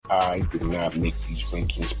I did not make these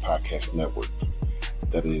rankings podcast network.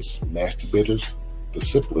 That is Masturbators, The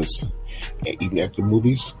Simplest, and Even After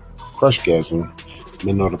Movies, Crushgasm,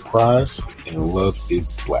 Men Are the Prize, and Love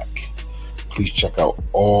is Black. Please check out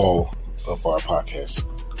all of our podcasts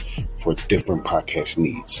for different podcast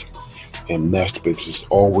needs. And Masturbators is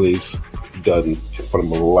always done in front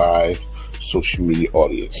of a live social media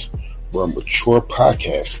audience. We're a mature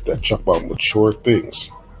podcast that talk about mature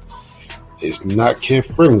things. It's not kid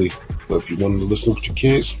friendly, but if you want to listen with your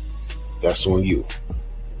kids, that's on you.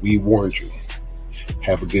 We warned you.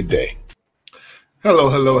 Have a good day.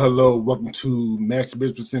 Hello. Welcome to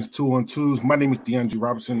Masturbators Since 2 on 2s. My name is DeAndre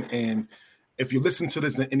Robinson, and if you listen to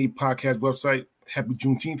this on any podcast website, happy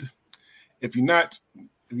Juneteenth. If you're not,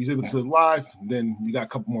 if you listen to it live, then you got a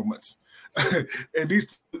couple more months. And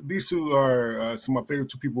these two are some of my favorite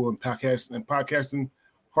two people in podcasting.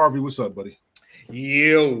 Harvey, what's up, buddy?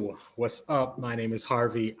 Yo, what's up? My name is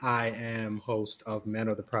Harvey. I am host of Men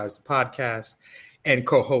Are the Prize, the podcast, and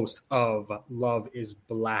co-host of Love is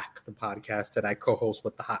Black, the podcast that I co-host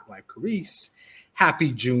with the hot wife, Carice.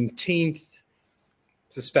 Happy Juneteenth.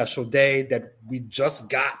 It's a special day that we just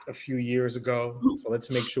got a few years ago. So let's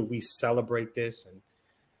make sure we celebrate this.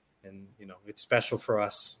 And you know, it's special for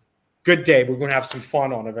us. Good day. We're going to have some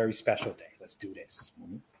fun on a very special day. Let's do this.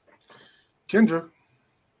 Kendra.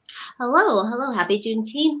 Hello. Happy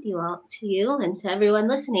Juneteenth to you and to everyone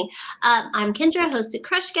listening. I'm Kendra, host of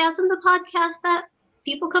Crushgasm, the podcast that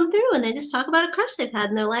people come through and they just talk about a crush they've had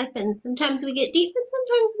in their life. And sometimes we get deep and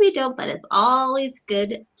sometimes we don't, but it's always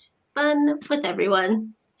good fun with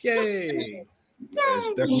everyone. Yay. Yes,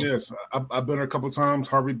 definitely is. I've been there a couple of times.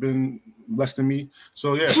 Harvey been less than me.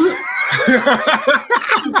 So, yeah.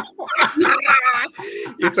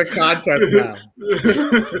 It's a contest now.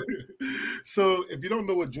 So, if you don't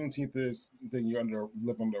know what Juneteenth is, then you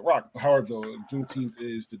live under a rock. However, Juneteenth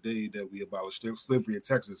is the day that we abolished slavery in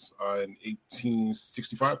Texas in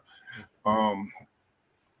 1865. I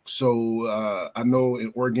know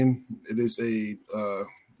in Oregon it is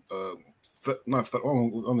not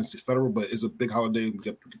federal, but it's a big holiday.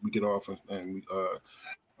 We get off and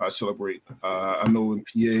we celebrate. I know in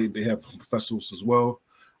PA they have festivals as well.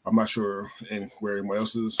 I'm not sure where anyone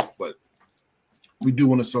else is, but we do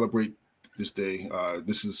want to celebrate this day.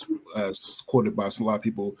 This is quoted by a lot of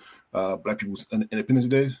people, Black People's Independence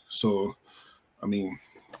Day. So, I mean,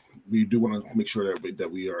 we do want to make sure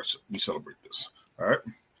that we celebrate this. All right.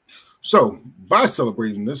 So, by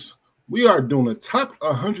celebrating this, we are doing a top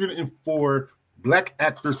 104 Black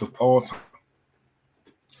actors of all time.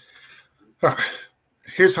 All right.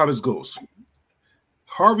 Here's how this goes.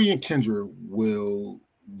 Harvey and Kendra will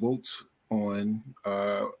vote on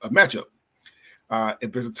a matchup.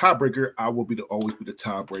 If there's a tiebreaker, I will always be the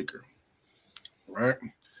tiebreaker. Right?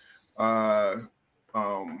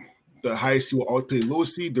 The highest seed will always play the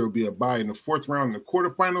lowest seed. There will be a bye in the fourth round in the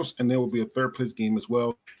quarterfinals, and there will be a third place game as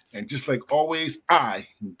well. And just like always, I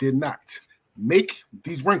did not make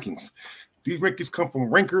these rankings. These rankings come from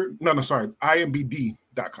IMBD.com.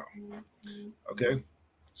 Okay?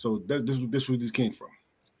 So this is where this came from.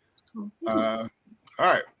 All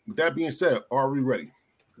right. With that being said, are we ready?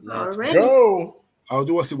 Let's go. I'll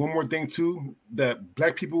do want to say one more thing too, that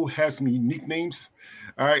Black people have some unique names.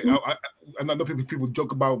 All right. I know people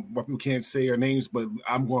joke about why people can't say our names, but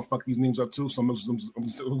I'm going to fuck these names up too. So I'm going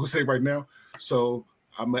to say it right now. So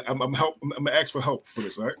I'm gonna ask for help for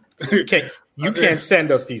this. All right. Okay. You can't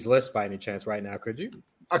send us these lists by any chance right now, could you?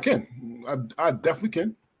 I can. I definitely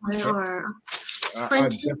can.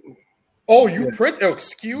 Oh, you print? Oh,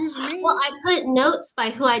 excuse me. Well, I put notes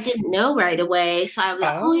by who I didn't know right away, so I was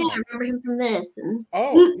like, "Oh yeah, I remember him from this." And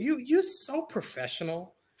you're so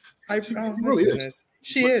professional. She really is.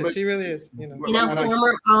 She is. She really is. You know,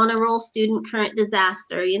 former honor roll student, current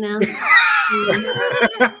disaster. You know.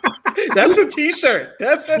 That's a T-shirt.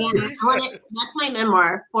 That's my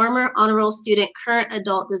memoir. Former honor roll student, current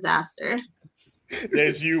adult disaster.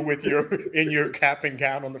 There's you with in your cap and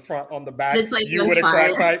gown on the front, on the back. It's like you with a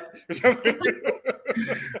crack pipe.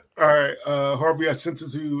 All right, Harvey, I sent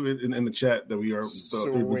it to you in the chat that we are.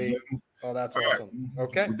 Sweet. Oh, that's awesome. Right.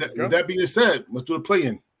 Okay. With that being said, let's do the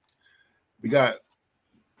play-in. We got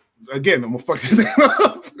again. I'm gonna fuck this name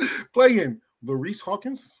up. Play-in. Leroyce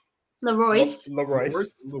Hawkins Hawkins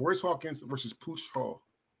versus Pooch Hall.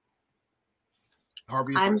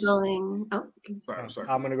 Harvey. I'm going. Oh, sorry.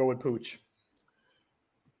 I'm gonna go with Pooch.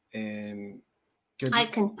 And I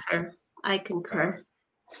concur. All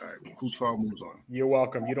right, Pooch Hall moves on. You're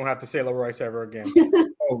welcome. You don't have to say Leroyce ever again.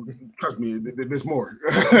 Oh, trust me, there's more.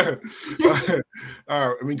 All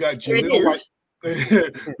right, we got Jaleel White.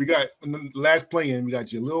 We got in the last play-in. We got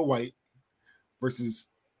Jaleel White versus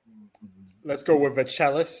Let's go with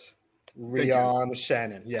Vichelis, Rion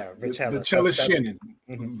Shannon. Yeah, Vichelis. Vichelis Shannon.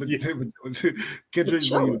 Kendrick,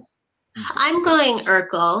 I'm going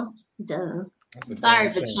Urkel. Duh. Sorry,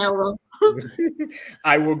 Vicello.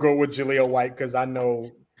 I will go with Jaleel White because I know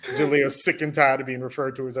Jaleel's sick and tired of being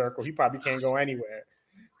referred to as Urkel. He probably can't go anywhere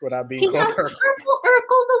without being called Urkel.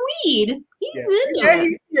 Urkel the weed.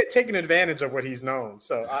 He's taking advantage of what he's known.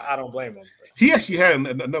 So I don't blame him. He actually had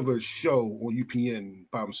another show on UPN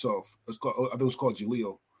by himself. I think it was called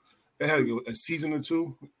Jaleel. It had a season or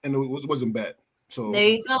two, and it wasn't bad. So there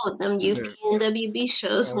you go, them UPN and WB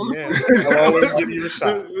shows. Oh, yeah. I'll always give you a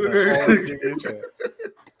shot. I'll always give you a chance.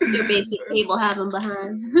 Your basic cable having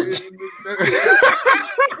behind.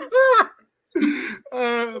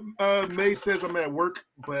 May says I'm at work,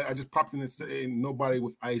 but I just popped in and said nobody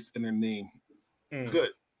with ice in their name. Good.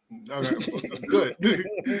 All right. Good.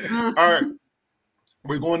 All right.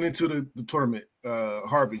 We're going into the tournament.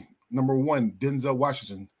 Harvey, number 1, Denzel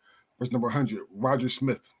Washington versus number 100, Roger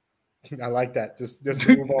Smith. I like that. Just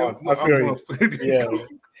move on. I feel you. Yeah.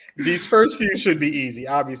 These first few should be easy.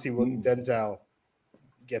 Obviously, Denzel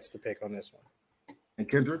gets the pick on this one. And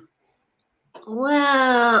Kendra?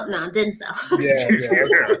 Well, no, Denzel.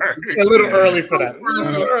 Yeah. A little early for that.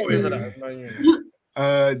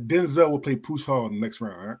 Denzel will play Poose Hall in the next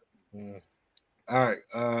round, all right? All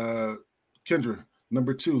right. Kendra,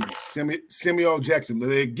 number 2, Samuel Jackson.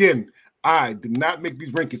 Again, I did not make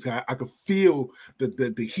these rankings. I could feel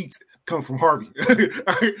the heat come from Harvey.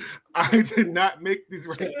 I did not make these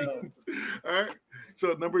rankings. All right.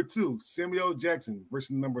 So number 2, Samuel Jackson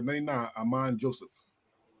versus number 99, Amon Joseph.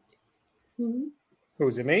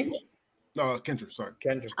 Who's it, me? No, Kendra. Sorry,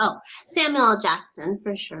 Kendra. Oh, Samuel Jackson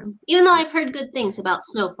for sure. Even though I've heard good things about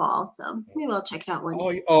Snowfall, so maybe I'll check it out one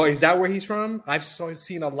day. Oh, is that where he's from? I've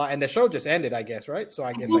seen a lot, and the show just ended, I guess, right? So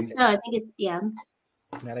I guess I think it's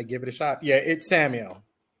Gotta give it a shot. Yeah, it's Samuel.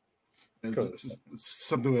 Cool. It's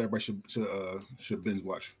something that everybody should binge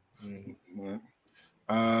watch.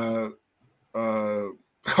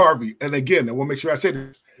 Harvey, and again, I want to make sure I say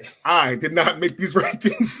this. I did not make these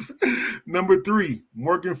rankings. Number 3,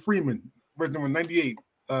 Morgan Freeman versus number 98,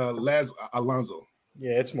 Laz Alonso.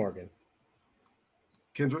 Yeah, it's Morgan.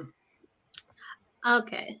 Kendra?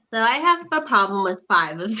 Okay, so I have a problem with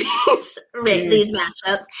 5 of these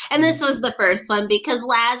matchups, and this was the first one because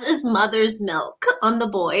Laz is mother's milk on The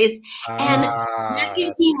Boys, and that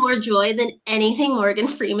gives me more joy than anything Morgan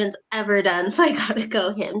Freeman's ever done. So I gotta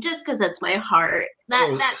go him just because that's my heart.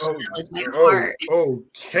 That was my heart.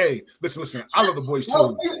 Okay, listen. I love The Boys too.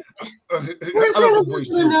 Morgan Freeman's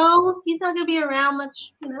just gonna know he's not gonna be around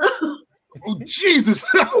much, Oh Jesus!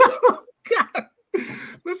 God.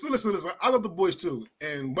 Listen. I love The Boys too,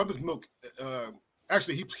 and Mother's Milk.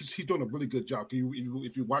 Actually, he's doing a really good job. Read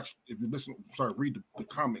the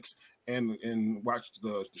comics and watch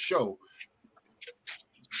the show.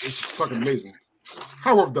 It's fucking amazing.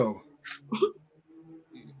 However, though,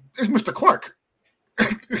 it's Mr. Clark.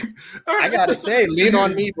 I gotta say, Lean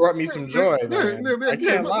on Me brought me some joy, man. I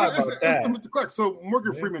can't lie about that. Mr. Clark. So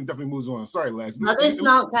Morgan Freeman definitely moves on. Sorry, lads. Mother's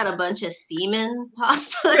Milk got a bunch of semen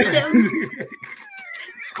tossed on him.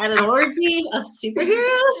 At an orgy of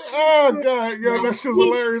superheroes? Oh God, yeah, that shit's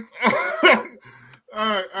hilarious.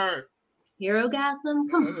 All right. Herogasm?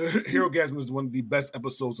 Come on. Herogasm is one of the best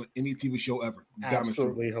episodes of any TV show ever.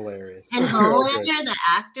 Absolutely hilarious. And Homelander, the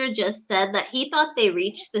actor, just said that he thought they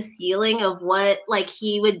reached the ceiling of what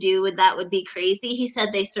he would do with that would be crazy. He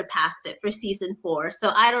said they surpassed it for season 4.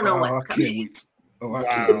 So I don't know what's coming. I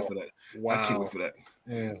can't wait for that. Wow. I can't wait for that.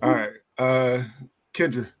 Yeah. All right.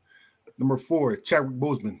 Kendra. Number 4, Chadwick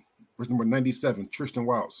Boseman versus number 97, Tristan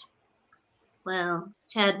Wiles. Well,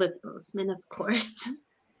 Chadwick Boseman, of course.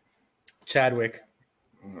 Chadwick.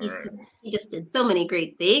 He just did so many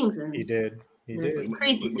great things. And he did.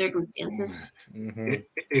 Crazy circumstances.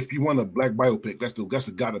 If you want a black biopic, that's the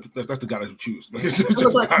guy to choose.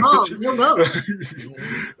 You'll go.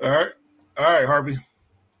 All right, Harvey.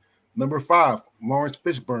 Number 5, Lawrence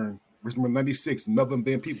Fishburne versus number 96, Melvin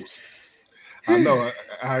Van Peebles. I know.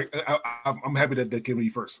 I'm happy that came to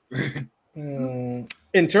you first. In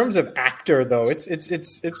terms of actor, though,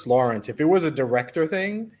 it's Lawrence. If it was a director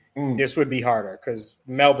thing, this would be harder because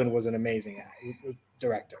Melvin was an amazing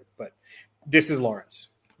director. But this is Lawrence.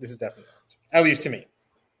 This is definitely Lawrence, at least to me.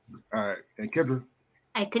 All right, and Kendra.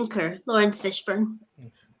 I concur. Lawrence Fishburne.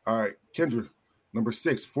 All right, Kendra. Number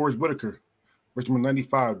 6, Forrest Whitaker versus number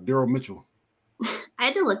 95, Daryl Mitchell. I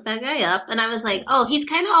had to look that guy up, and I was like, oh, he's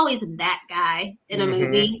kind of always that guy in a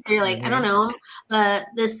movie. You're like, I don't know him. But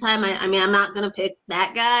this time, I'm not going to pick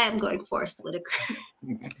that guy. I'm going Forrest Whitaker.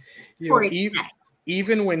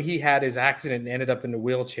 even when he had his accident and ended up in the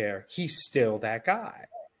wheelchair, he's still that guy.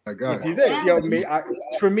 If you think,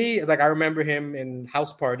 for me, like I remember him in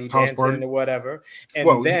House Party dancing or whatever,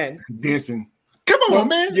 and then dancing. Come on,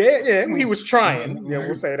 man. Yeah, he was trying. Yeah,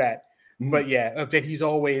 we'll say that. But yeah, that he's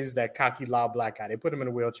always that cocky, loud black guy. They put him in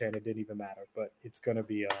a wheelchair and it didn't even matter. But it's gonna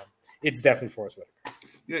be, it's definitely Forrest Whitaker.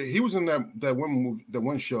 Yeah, he was in that one movie, that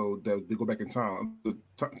one show that they go back in time, the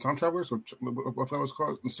Time Travelers, or what that was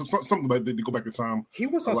called, something like they go back in time. He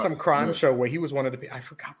was on some crime show where he was one of the. I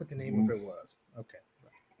forgot what the name of it was. Okay.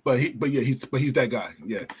 He's that guy.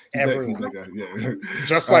 Yeah, everyone. That guy. Yeah,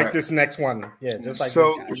 just like this next one. Yeah, just like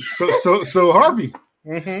so Harvey.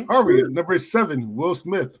 Harvey, number 7, Will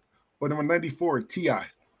Smith, or number 94, T.I.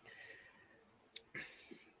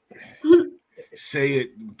 Say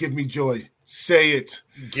it. Give me joy. Say it.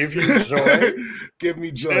 Give you joy. Give me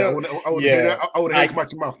joy. I would have come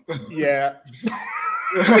out your mouth. Yeah.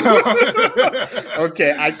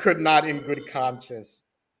 Okay, I could not, in good conscience,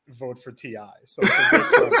 vote for T.I. So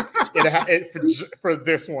for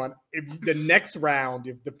this one, if the next round,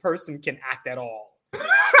 if the person can act at all,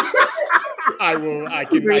 I will. I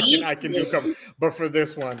can do cover. But for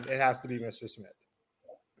this one, it has to be Mr. Smith.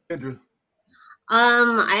 Andrew.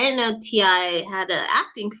 I didn't know T.I. had an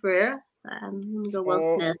acting career, so I'm gonna go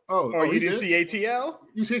Will Smith. You didn't see ATL?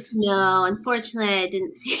 You see? No, unfortunately, I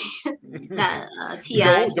didn't see that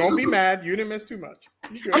T.I. Don't be mad. You didn't miss too much.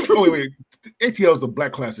 Wait. ATL is the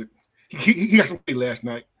black classic. He had some play last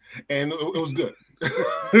night, and it was good.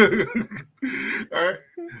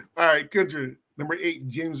 All right, Kendra. Number 8,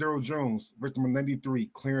 James Earl Jones. Versus number 93,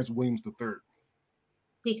 Clarence Williams III.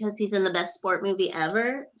 Because he's in the best sport movie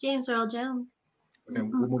ever, James Earl Jones.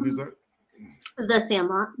 And what movie is that? The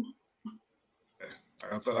Sandlot.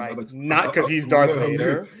 Not because he's Darth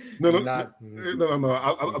Vader. No. I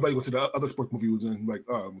thought you went to the other sports movie he was in. Like,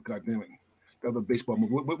 oh, God damn it. The other baseball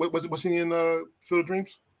movie. Was he in Field of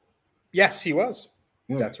Dreams? Yes, he was.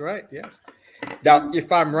 Yeah. That's right. Yes. Now,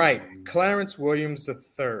 if I'm right, Clarence Williams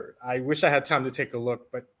III, I wish I had time to take a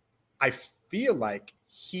look, but I feel like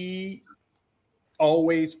he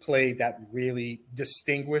always played that really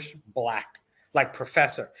distinguished black, like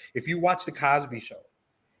professor. If you watch The Cosby Show,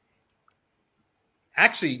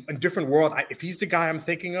 actually, a different world, if he's the guy I'm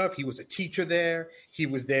thinking of, he was a teacher there. He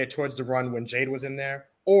was there towards the run when Jade was in there.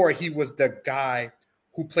 Or he was the guy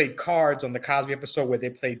who played cards on the Cosby episode where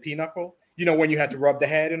they played Pinochle. You know, when you had to rub the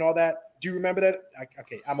head and all that. Do you remember that?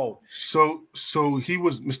 Okay, I'm old. So he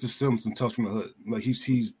was Mr. Sims in Tales from the Hood. Like he's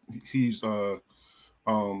the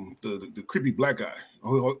creepy black guy.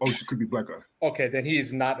 Always the creepy black guy. Okay, then he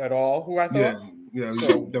is not at all who I thought. Yeah,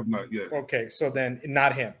 so, definitely not. Yeah. Okay, so then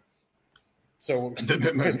not him. So James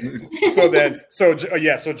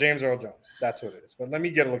Earl Jones. That's what it is. But let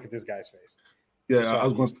me get a look at this guy's face. Yeah, so, I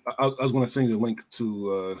was going to send you a link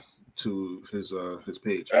to his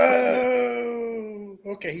page. Oh,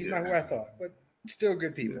 okay. He's not who I thought, but still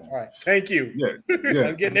good people. All right, thank you. Yeah.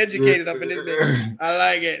 I'm getting educated up in this bit. I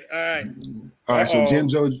like it. All right. So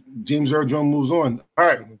James Earl Jones moves on. All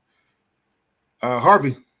right.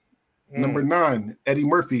 Harvey, number 9, Eddie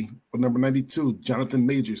Murphy, or number 92, Jonathan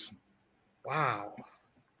Majors.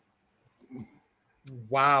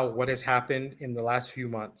 Wow, what has happened in the last few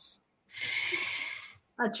months?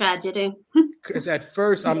 A tragedy. Because at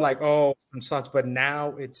first I'm like, oh, some such, but now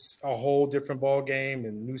it's a whole different ball game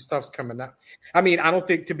and new stuff's coming out. I mean, I don't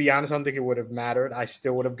think it would have mattered. I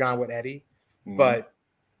still would have gone with Eddie, but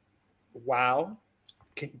wow,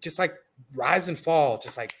 just like rise and fall,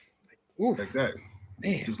 just like oof, like that,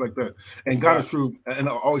 man, just like that. And God is true. And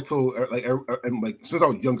I always told like since I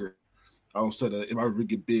was younger, I always said if I ever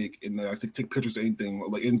get big and I take pictures of anything,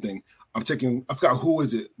 like anything, I'm taking. I forgot who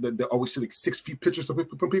is it that always say like 6 feet pictures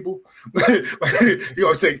from people. Like, you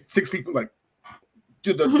always say 6 feet, like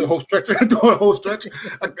the whole stretch. The whole stretch.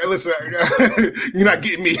 Listen, you're not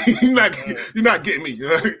getting me. You're not getting me.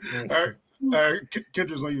 All right,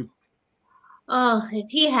 Kendra's on you. Oh, if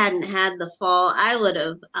he hadn't had the fall, I would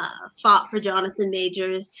have fought for Jonathan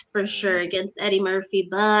Majors for sure against Eddie Murphy,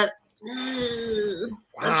 but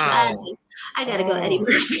tragic. I gotta go Eddie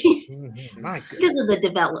Murphy because of the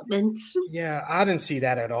developments. Yeah, I didn't see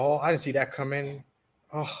that at all. I didn't see that coming.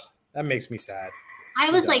 Oh, that makes me sad. I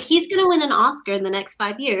was like, he's gonna win an Oscar in the next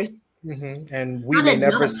 5 years, and we may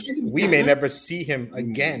never see him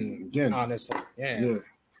again. Honestly, yeah.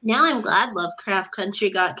 Now I'm glad Lovecraft Country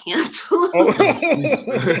got canceled. I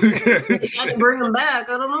can bring him back.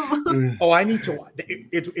 I don't know. Oh, I need to watch.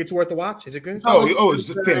 It's worth a watch. Is it good?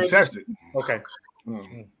 It's fantastic. Okay.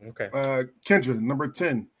 Okay. Kendra, number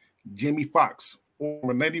 10, Jamie Foxx,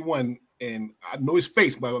 number 91, and I know his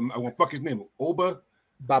face, but I won't fuck his name. Oba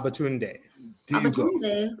Babatunde. There you go.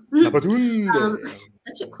 Babatunde. Babatunde.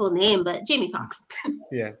 Such a cool name, but Jamie Foxx.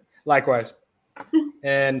 Yeah, likewise.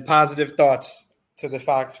 And positive thoughts to the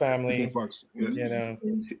Fox family. Jamie Foxx, yeah. You know,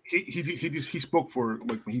 he spoke for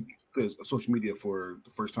like when he did social media for the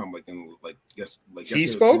first time, like in like he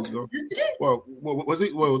spoke. Well, was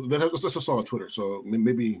it? Well, that's what I saw on Twitter, so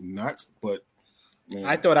maybe not. But man.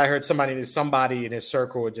 I thought I heard somebody in his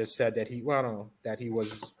circle just said that he. Well, I don't know that he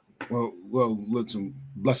was. Well, listen,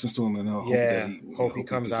 blessings to him, and hope he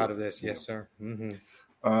comes out of this. Yes, sir. Mm-hmm.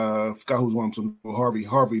 Forgot who's one. So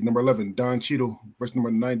Harvey, number 11, Don Cheadle versus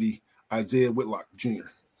number 90, Isaiah Whitlock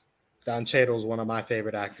Jr. Don Cheadle's one of my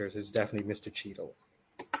favorite actors. It's definitely Mr. Cheadle.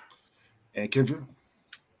 And Kendra?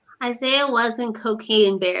 Isaiah was in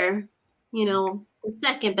Cocaine Bear, the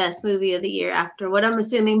second best movie of the year after what I'm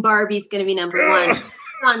assuming Barbie's going to be number one.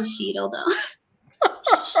 Don Cheadle, though.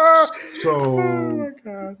 So, oh my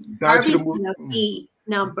God. Barbie's going to be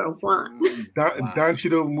number one. Don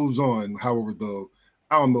Cheadle moves on. However, though,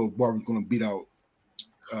 I don't know if Barbie's going to beat out.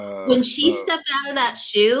 When she stepped out of that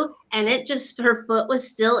shoe and her foot was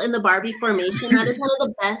still in the Barbie formation, that is one of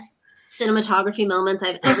the best cinematography moments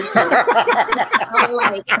I've ever seen.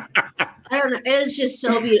 I don't know. It was just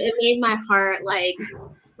so beautiful. It made my heart like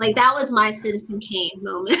that was my Citizen Kane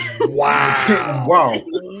moment. Wow.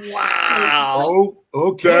 Wow.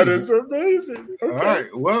 Okay. That is amazing. Okay. All right.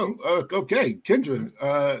 Well, okay.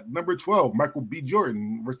 Kendra, number 12, Michael B.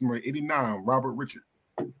 Jordan versus number 89, Robert Richard.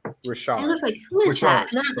 Richard. I was like, who is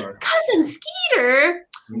that? And then I was like, Cousin Skeeter.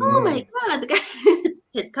 Mm-hmm. Oh my God. The guy,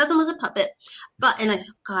 his cousin was a puppet.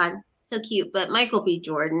 God, so cute. But Michael B.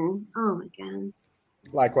 Jordan. Oh my God.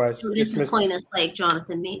 Likewise. Disappoint us like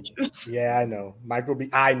Jonathan Majors. Yeah, I know.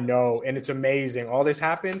 I know. And it's amazing. All this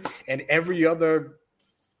happened. And every other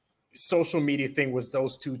social media thing was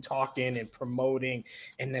those two talking and promoting.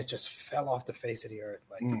 And that just fell off the face of the earth.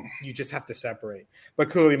 You just have to separate. But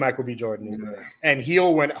clearly Michael B. Jordan is there. And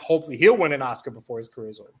hopefully he'll win an Oscar before his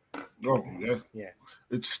career's over. Oh, yeah. Yeah.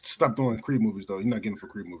 It's stop doing Creed movies, though. He's not getting for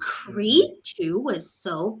Creed movies. Creed 2 was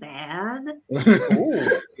so bad.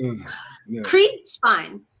 Yeah. Creed's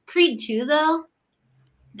fine. Creed 2, though?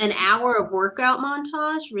 An hour of workout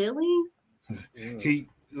montage? Really?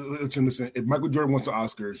 Listen. If Michael Jordan wants an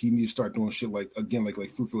Oscar, he needs to start doing shit like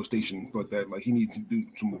Fruitvale Station, like that. Like he needs to do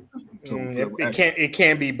some. It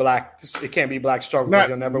can't be black. It can't be black struggles.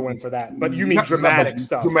 You'll never win for that. But you mean dramatic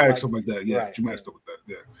stuff? Dramatic stuff like that. Yeah, right, dramatic stuff like that.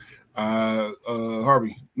 Yeah.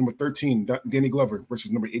 Harvey, number 13, Danny Glover versus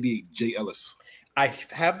number 88, Jay Ellis. I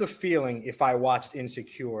have the feeling if I watched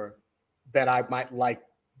Insecure that I might like.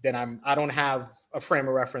 Then I don't have a frame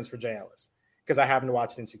of reference for Jay Ellis because I haven't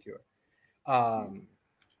watched Insecure.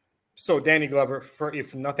 So Danny Glover, for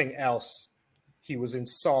if nothing else, he was in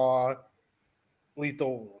Saw,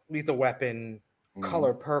 Lethal Weapon,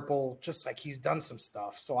 Color Purple. Just like he's done some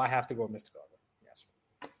stuff, so I have to go with Mr. Glover. Yes.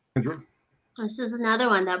 Andrew? This is another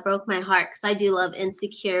one that broke my heart because I do love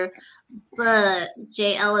Insecure, but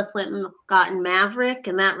Jay Ellis went and got in Maverick,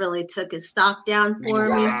 and that really took his stock down for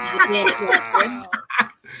me.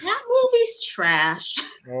 So that movie's trash.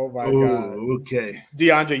 Oh my God. Okay.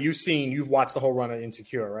 DeAndre, you've watched the whole run of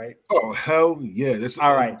Insecure, right? Oh hell yeah! That's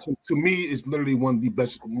all right. To me, it's literally one of the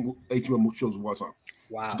best HBO shows of all time.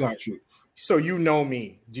 Wow. It's God true. So you know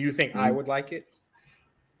me. Do you think I would like it?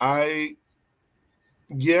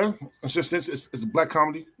 Yeah, it's a black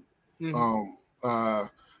comedy,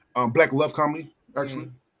 black love comedy.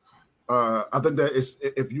 Actually, I think that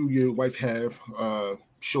if you and your wife have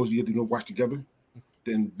shows you get to watch together,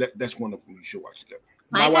 then that's one of them you should watch together.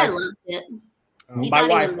 My wife loved it. My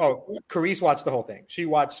wife, Carice watched the whole thing. She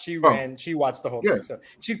watched the whole thing. So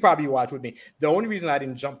she'd probably watch with me. The only reason I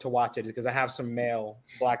didn't jump to watch it is because I have some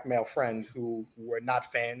black male friends who were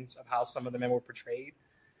not fans of how some of the men were portrayed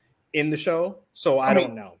in the show. So I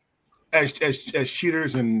don't know. As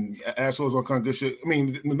cheaters and assholes, all kinds of shit. I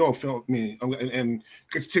mean, no film. I mean, and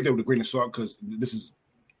take that with a grain of salt because this is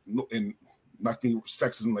not being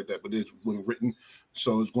sexism like that, but it's when written.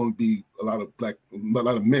 So it's going to be a lot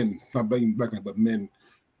of men, not being black men, but men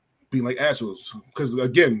being like assholes. Because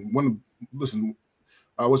again, what's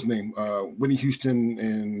his name? Whitney Houston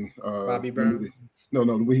and Bobby Brown. No,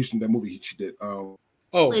 Whitney Houston. That movie she did.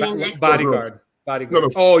 Bodyguard.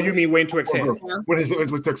 No. You mean Waiting to Exhale? Waiting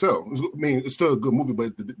to Exhale. I mean, it's still a good movie,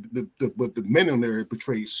 but the men in there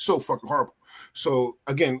portray so fucking horrible. So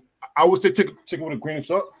again, I would say take it with a grain of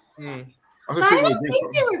salt. But I don't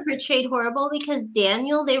think they were portrayed horrible because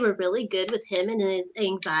Daniel, they were really good with him and his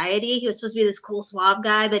anxiety. He was supposed to be this cool suave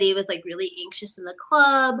guy, but he was like really anxious in the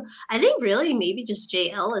club. I think really maybe just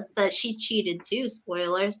Jay Ellis, but she cheated too,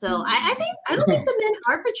 spoiler. So I don't think the men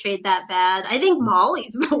are portrayed that bad. I think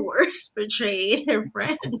Molly's the worst portrayed, her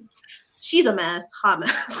friend. She's a mess, hot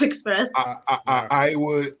mess express. I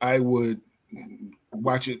would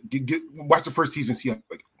watch it. Watch the first season, see how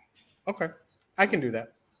like. Okay, I can do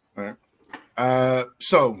that. All right.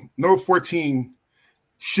 So number 14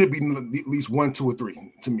 should be at least 1, 2, or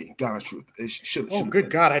 3 to me. God's truth. It should. Oh, good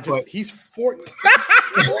been. God! He's 14.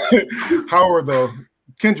 However, though,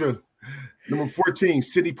 Kendra, number 14,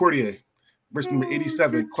 Sidney Poitier, versus number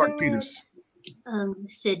 87, Clark Peters.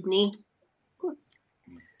 Sydney.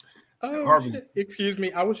 Oh, Harvey. Shit. Excuse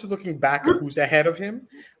me. I was just looking back at who's ahead of him.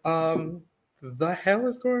 The hell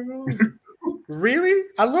is going on? Really?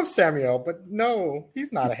 I love Samuel, but no,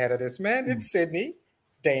 he's not ahead of this, man. It's Sydney.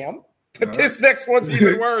 Damn. But this next one's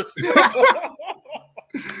even worse.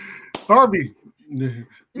 Harvey,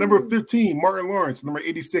 number 15, Martin Lawrence. Number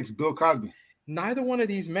 86, Bill Cosby. Neither one of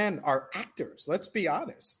these men are actors. Let's be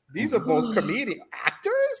honest. These are both comedian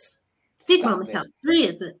actors. Big Mama's House 3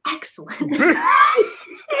 is excellent.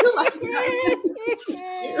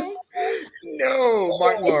 No,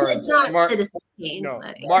 Martin Lawrence. It's not Citizen Kane. No,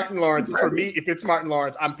 Martin Lawrence. For me, if it's Martin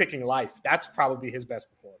Lawrence, I'm picking Life. That's probably his best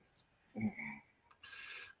performance.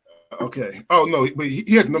 Okay. Oh no, but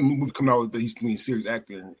he has another movie coming out that he's doing serious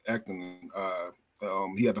acting.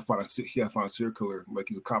 He had to find a serial killer. Like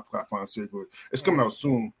he's a cop, find a serial killer. It's coming out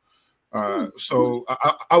soon. So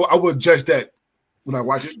I would judge that when I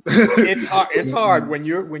watch it. It's hard when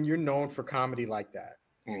you're known for comedy like that.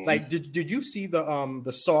 Mm-hmm. Like, did you see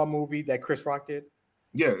the Saw movie that Chris Rock did?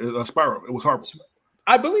 Yeah, Spiral. It was horrible.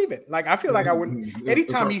 I believe it. Like, I feel like I wouldn't.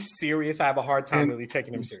 Anytime he's serious, I have a hard time really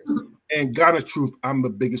taking him seriously. And God of truth, I'm the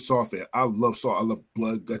biggest Saw fan. I love Saw. I love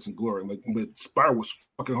blood, guts, and glory. Like, but Spiral was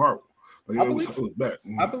fucking horrible. Like, it was bad.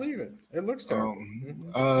 Mm-hmm. I believe it. It looks terrible.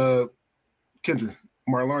 Kendra,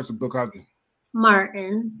 Martin Lawrence, and Bill Cosby.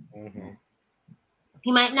 Martin. Mm-hmm.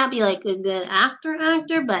 He might not be like a good actor,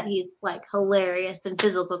 but he's like hilarious in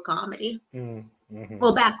physical comedy. Mm-hmm.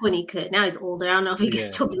 Well, back when he could. Now he's older. I don't know if he can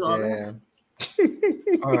still do all that.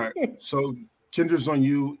 All right. So Kendra's on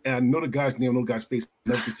you, and I know the guy's name, I know the guy's face. I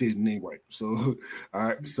never can say his name right. So, all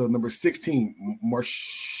right. So number 16,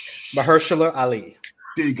 Mahershala Ali.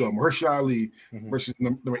 There you go, Mahershala Ali versus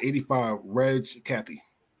number 85, Reg Kathy.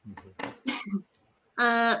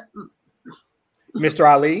 Mr.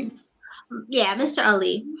 Ali. Yeah, Mr.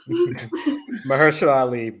 Ali. Mahershala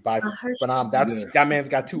Ali that man's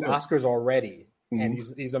got 2 Oscars already, and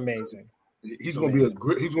he's amazing. He's gonna be a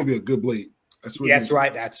good Blade. That's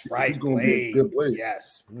right. He's gonna be a good Blade.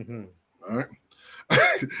 Yes. Mm-hmm. All right.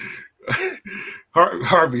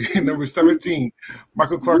 Harvey, number 17,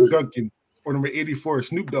 Michael Clark Duncan, or number 84,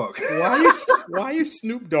 Snoop Dogg. Why is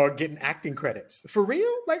Snoop Dogg getting acting credits for real?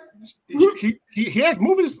 Like he has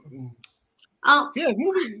movies. Oh yeah,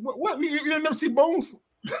 movies. What? You never see Bones?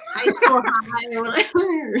 I saw high.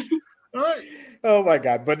 All right. Oh my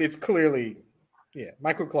God! But it's clearly,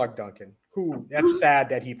 Michael Clark Duncan. Who? That's sad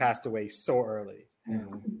that he passed away so early.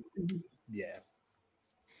 Yeah.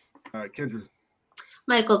 All right, Kendra.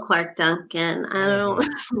 Michael Clark Duncan. I don't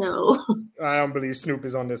know. I don't believe Snoop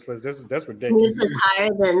is on this list. That's ridiculous. Snoop is higher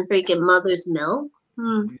than freaking Mother's Milk.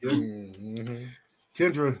 Yeah. Mm-hmm.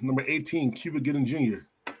 Kendra, number 18, Cuba Gooding Jr.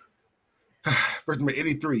 First number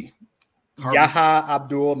 83. Yaha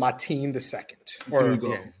Abdul Mateen II. There you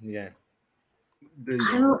go. Yeah.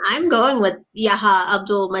 I'm going with Yaha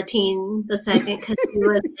Abdul Mateen II because he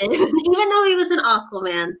was even though he was an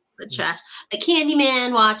Aquaman, but trash. But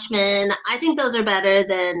Candyman, Watchmen, I think those are better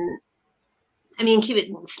than. Keep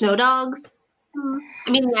it Snow Dogs.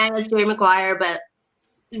 It was Jerry Maguire, but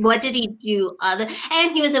what did he do other?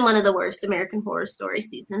 And he was in one of the worst American Horror Story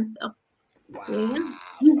seasons. So. Wow.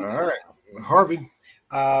 All right. Harvey.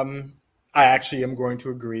 I actually am going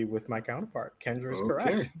to agree with my counterpart. Kendra is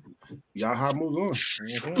correct. Yaha moves on.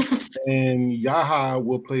 Mm-hmm. And Yaha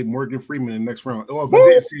will play Morgan Freeman in the next round. Oh, if I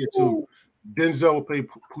didn't see it too, Denzel will play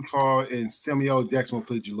Putar and Samuel Jackson will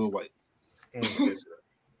play Jalil White.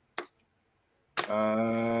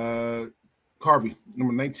 Harvey,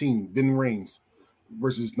 number 19, Vin Raines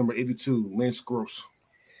versus number 82, Lance Gross.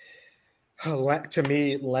 To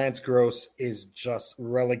me, Lance Gross is just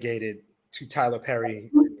relegated to Tyler Perry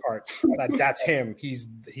parts. That's him. He's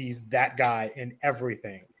that guy in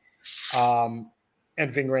everything. And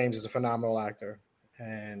Ving Rhames is a phenomenal actor.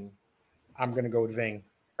 And I'm going to go with Ving.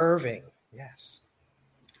 Irving. Yes.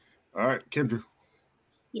 All right, Kendra.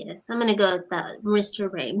 Yes, I'm gonna go with that,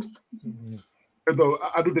 Mr. Rames. Mm-hmm. Although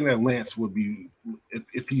I do think that Lance would be,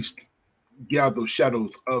 if he's get out those shadows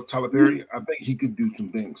of Tyler Perry, I think he could do some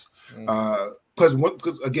things.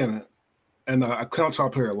 Because again, and I count Tyler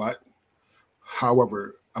Perry a lot.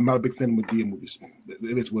 However, I'm not a big fan of Madea movies.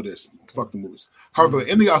 It is what it is. Fuck the movies. However,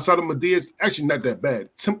 anything outside of Madea is actually not that bad.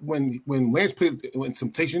 When Lance played in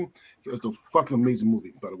Temptation, it was a fucking amazing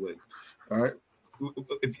movie, by the way. All right.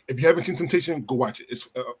 If you haven't seen Temptation, go watch it. It's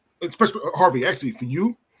especially Harvey. Actually, for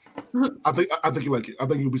you, I think you like it. I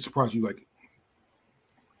think you'll be surprised you like it.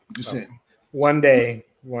 Just saying. One day,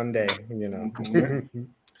 you know.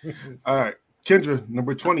 All right, Kendra,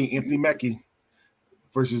 number 20, Anthony Mackie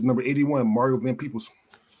versus number 81, Mario Van Peebles.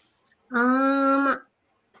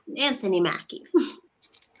 Anthony Mackie.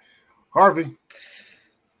 Harvey.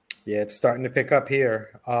 Yeah, it's starting to pick up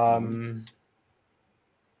here.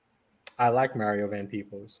 I like Mario Van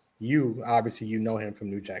Peebles. You obviously know him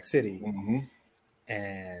from New Jack City,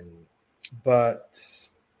 but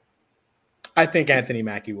I think Anthony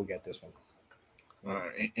Mackie will get this one. All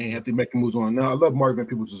right, and Anthony Mackie moves on. Now I love Mario Van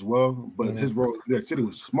Peebles as well, but his role in New Jack City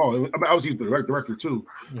was small. I mean, obviously he's the director too,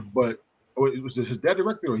 but was it his dad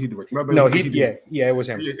director or he directed? No, it was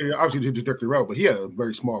him. Yeah, obviously he directed well, but he had a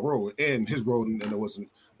very small role, and his role in there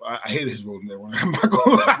wasn't. I hated his role in that one. I'm not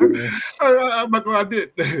gonna lie. I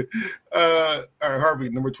did. All right, Harvey,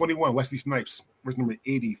 number 21, Wesley Snipes versus number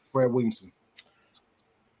 80, Fred Williamson.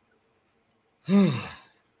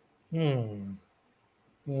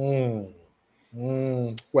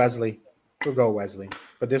 Wesley. We'll go Wesley.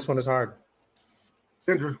 But this one is hard.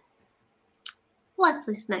 Kendra.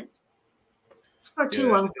 Wesley Snipes. Or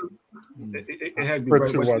 2-1 Crew. It has to be For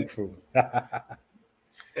Wesley. 2-1 Crew.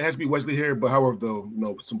 It has to be Wesley here, but however, though,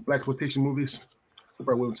 some black exploitation movies,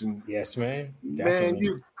 Fred Williamson. Yes, man. Definitely.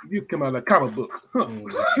 Man, you come out of a comic book. Huh?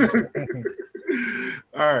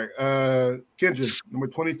 All right, Kendra, number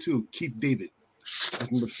 22, Keith David.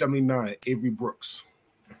 Number 79, Avery Brooks.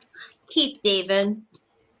 Keith David.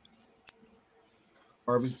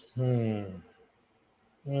 Harvey.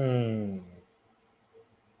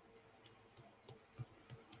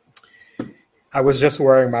 I was just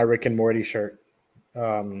wearing my Rick and Morty shirt.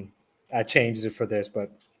 I changed it for this, but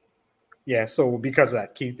yeah. So because of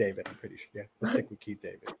that, Keith David, I'm pretty sure. Yeah, we'll stick with Keith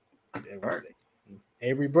David. All right.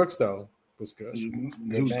 Avery Brooks though was good. He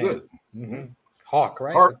was good. Hawk,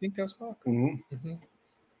 right? I think that was Hawk.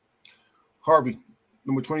 Harvey,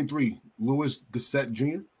 number 23, Louis Gossett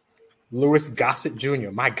Jr. Louis Gossett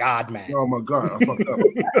Jr. My God, man. Oh my God, I fucked up.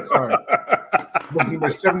 Sorry. Number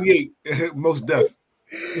 78, Most Def.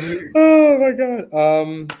 Oh my God.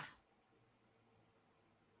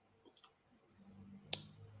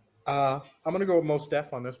 I'm gonna go with Most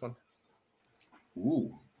Def on this one.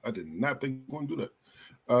 Ooh, I did not think you were going to do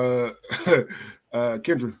that.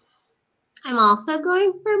 Kendra. I'm also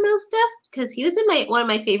going for Most Def because he was in one of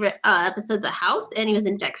my favorite episodes of House, and he was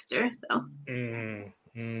in Dexter. So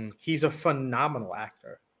he's a phenomenal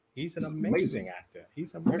actor. He's an amazing actor.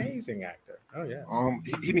 He's an amazing actor. Oh yes.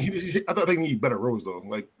 I thought they need better roles though.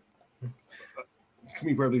 Like,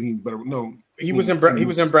 me probably need better. No, he was in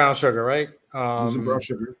Brown Sugar, right? He was in Brown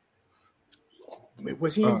Sugar.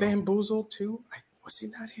 Was he in Bamboozled too? Was he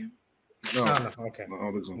not him? No. Okay. No, I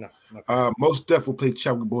don't think so. No, okay. Most Def will play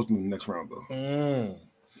Chadwick Boseman in the next round though.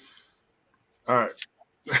 All right.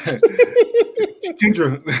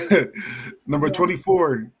 Kendra, number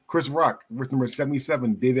 24, Chris Rock, with number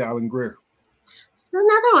 77, David Alan Grier. So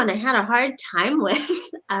another one I had a hard time with.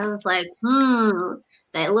 I was like,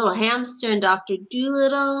 that little hamster and Dr.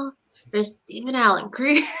 Dolittle versus David Alan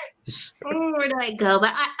Grier. Where do I go?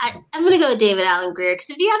 But I'm going to go with David Alan Grier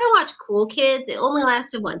because if you haven't watched Cool Kids, it only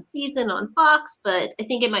lasted one season on Fox, but I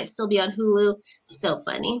think it might still be on Hulu. So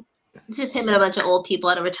funny. It's just him and a bunch of old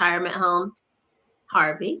people at a retirement home.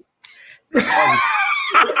 Harvey.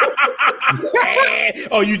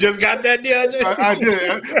 Oh, you just got that, DeAndre? I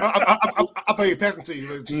did. I'll play it passing to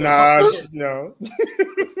you. No.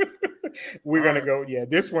 We're going to go. Yeah,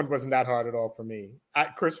 this one wasn't that hard at all for me.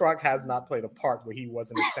 Chris Rock has not played a part where he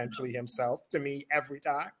wasn't essentially himself to me every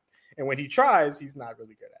time. And when he tries, he's not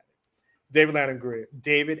really good at it. David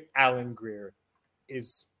Alan Grier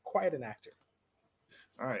is quite an actor.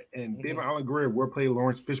 All right. And David Alan Grier will play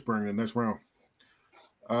Lawrence Fishburne in the next round.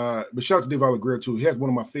 But shout out to David Alan Grier, too. He has one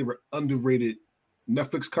of my favorite underrated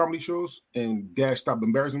Netflix comedy shows, and Dad Stop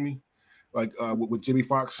Embarrassing Me, like with Jimmy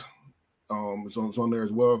Fox. It's on there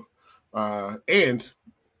as well. And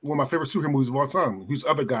one of my favorite superhero movies of all time. Who's the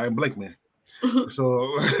other guy in Blank Man.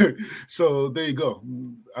 So there you go.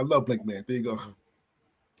 I love Blank Man. There you go.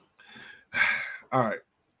 All right,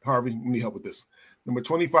 Harvey, you need help with this. Number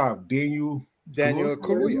 25, Daniel Daniel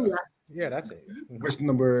Kaluuya. Yeah, that's it. Question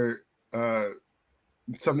number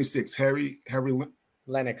 76. Harry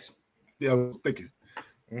Lennox. Yeah, thank you.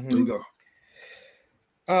 There you go.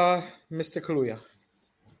 Mr. Kaluuya.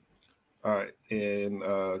 All right, and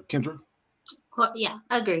Kendra. Yeah,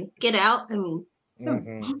 agree. Get Out. I mean, that's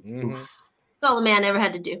all the man ever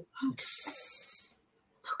had to do.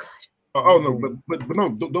 So good. Oh no, but no,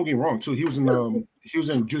 don't get me wrong too. He was in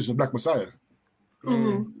Judas and Black Messiah.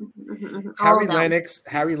 Harry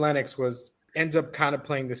Lennox ends up kind of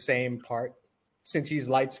playing the same part. Since he's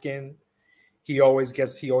light skinned, he always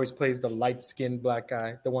plays the light skinned black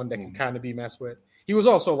guy, the one that can kind of be messed with. He was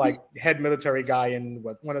also like head military guy in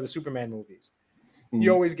one of the Superman movies. He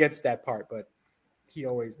always gets that part, but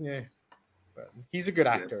but he's a good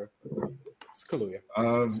actor. It's Kaluuya.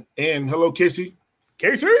 And hello, Casey.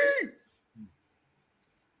 Casey.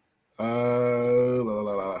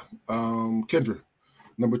 Kendra,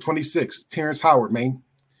 number 26, Terrence Howard, man.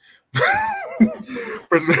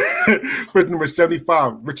 Person number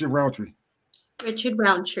 75, Richard Roundtree. Richard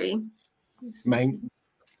Roundtree. Man.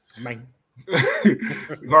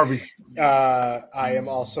 Harvey. I am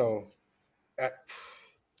also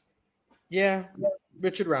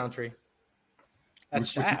Richard Roundtree. That's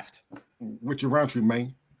Shaft. Richard Roundtree,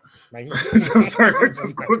 man. I'm sorry.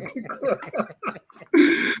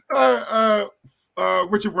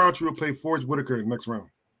 Richard Roundtree will play Forrest Whitaker in the next round.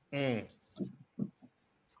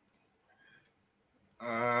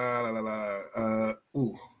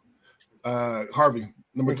 Harvey,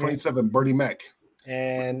 number 27, Bernie Mac.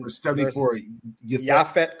 And 74,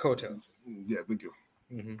 Yaphet Kotto. Yeah, thank you.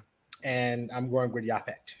 And I'm going with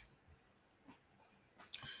Yaphet.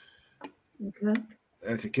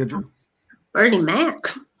 Okay, Kendra. Bernie Mac.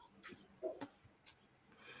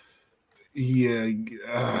 Yeah,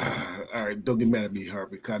 all right. Don't get mad at me,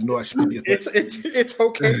 Harvey. Cause I know I should pick your fat. It's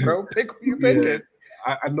okay, bro. Pick who you picking.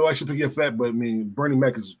 I know I should pick your fat, but I mean, Bernie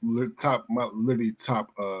Mac is literally top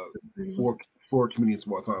four comedians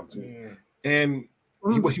of all time too. And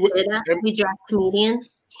we draft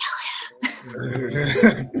comedians.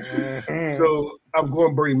 So I'm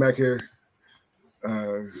going Bernie Mac here.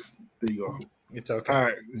 There you go. It's okay. All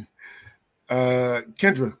right.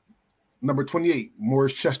 Kendra, number 28,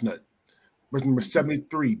 Morris Chestnut. Number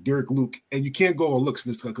 73, Derek Luke. And you can't go on looks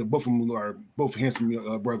this time because both of them are both handsome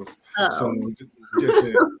brothers. So just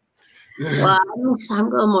say well, I'm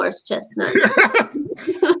going Morris Chestnut.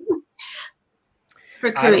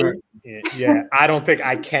 For Kareem. I don't think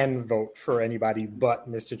I can vote for anybody but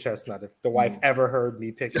Mr. Chestnut. If the wife ever heard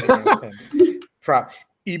me picking against him,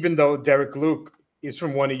 even though Derek Luke is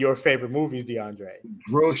from one of your favorite movies, DeAndre.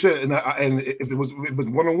 Real shit. And if it was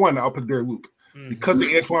 1-on-1, I'll pick Derek Luke. Because of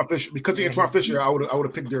Antoine Fisher, I would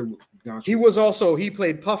have picked Derek Luke. He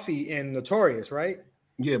played Puffy in Notorious, right?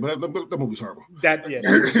 Yeah, but that movie's horrible. That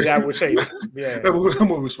was shady. Yeah, that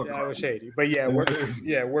movie was fucking. That was shady. But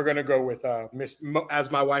we're gonna go with as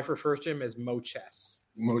my wife refers to him as Mo Chess.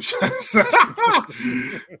 Mo Chess.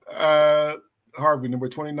 Harvey, number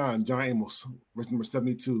 29, John Amos. Number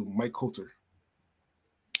 72, Mike Coulter.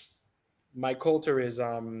 Mike Coulter is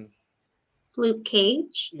Luke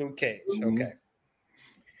Cage. Luke Cage. Mm-hmm. Okay.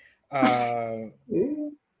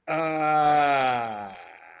 I'm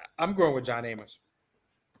going with John Amos.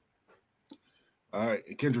 All right,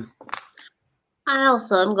 Kendra. I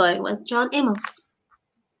also am going with John Amos.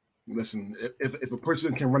 Listen, if a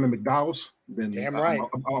person can run a McDonald's, then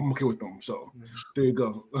I'm okay with them. So there you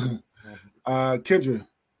go. Kendra,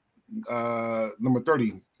 number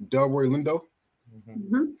 30, Delroy Lindo.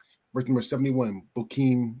 Verse number 71,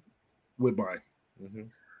 Bokeem Woodbine.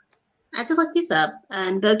 I had to look these up,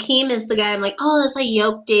 and Bokeem is the guy I'm like, oh, that's like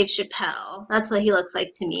Yoke Dave Chappelle. That's what he looks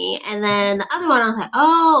like to me. And then the other one, I was like,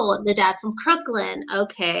 oh, the dad from Crooklyn.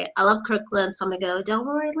 Okay, I love Crooklyn, so I'm going to go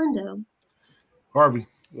Delroy Lindo. Harvey.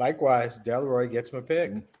 Likewise, Delroy gets my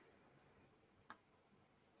pick.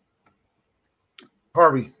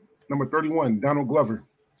 Harvey, number 31, Donald Glover.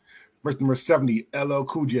 Verse number 70, LL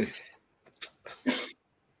Cool J.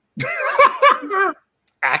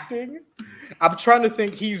 Acting? I'm trying to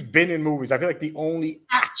think. He's been in movies. I feel like the only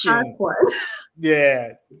acting.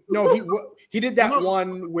 Yeah. No, he did that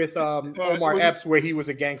one with Omar Epps where he was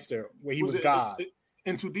a gangster, where he was God.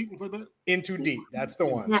 In Too Deep? Like that? In Too Deep. That's the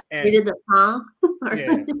one. Yeah, he did the song.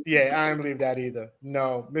 Yeah, I don't believe that either.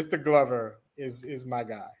 No, Mr. Glover is my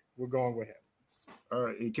guy. We're going with him. All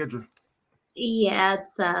right, and Kendra. Yeah,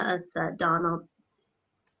 it's Donald.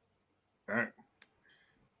 All right.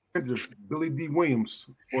 Billy D. Williams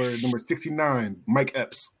or number 69, Mike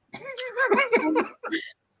Epps.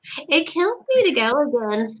 It kills me to go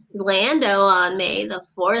against Lando on May the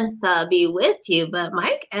 4th be with you, but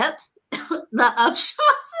Mike Epps The Upshaws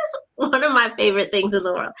is one of my favorite things in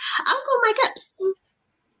the world. I'll go Mike Epps.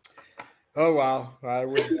 Oh wow, I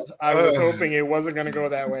was hoping it wasn't going to go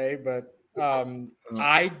that way, but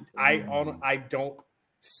I don't.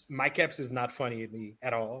 Mike Epps is not funny to me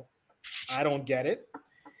at all. I don't get it.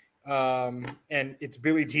 And it's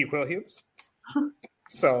Billy D. Williams,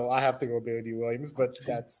 so I have to go Billy D. Williams. But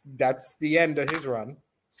that's the end of his run.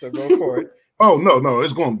 So go for it. Oh no,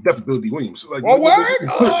 it's going definitely Billy D. Williams. Like, oh, word?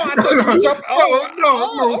 Oh, I thought you jumped.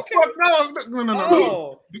 No, okay.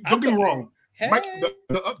 No. Don't get me wrong. Hey. Mike,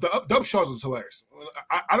 the Upshaws is hilarious.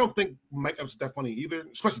 I don't think Mike Epps is that funny either,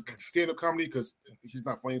 especially stand-up comedy because he's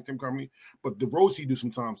not funny in stand-up comedy. But the roles he do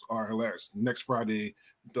sometimes are hilarious. Next Friday,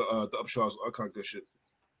 the Upshaws are kind of good shit.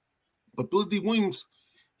 But Billy D. Williams,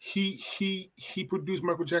 he produced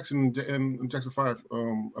Michael Jackson and Jackson 5,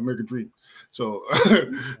 American Dream. So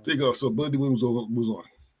there you go. So Billy D. Williams moves on.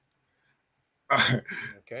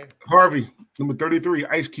 Okay. Harvey, number 33,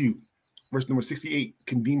 Ice Cube, versus number 68,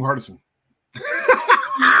 Kadeem Hardison.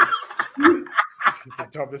 It's a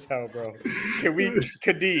tough as hell, bro. Can we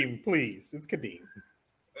Kadeem, please? It's Kadeem.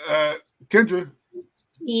 Kendra.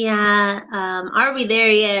 Yeah, Are We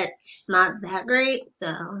There Yet? It's not that great.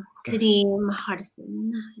 So Kadeem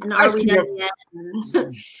Hardison. And Are We There Yet?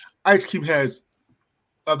 Ice Cube has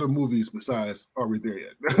other movies besides Are We There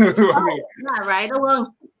Yet? Not Ride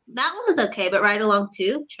Along. That one was okay, but Ride Along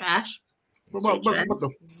 2, trash. What about the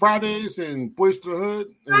Fridays and Boys to the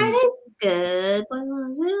Hood? Fridays good.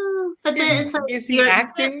 But then it's like, is he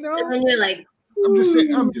acting though? And then you're like, I'm just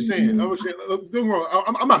saying. Don't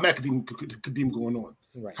wrong. I'm not mad Kadeem going on.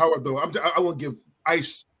 Right. However, though, I want to give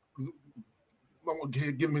Ice. I want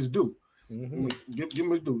to give him his due. Mm-hmm. Give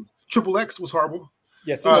him his due. Triple X was horrible.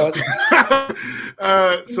 Yes, it was.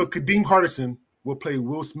 So Kadeem Hardison will play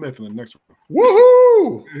Will Smith in the next one.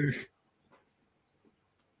 Woohoo!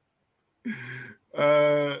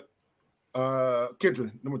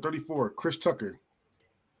 Kendra, number 34, Chris Tucker.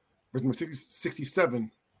 Number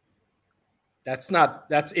 67.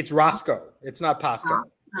 It's Roscoe. It's not Pasco.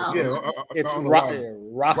 Oh. Yeah, it's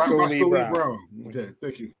Roscoe Lee Brown. Okay,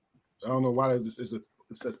 thank you. I don't know why it says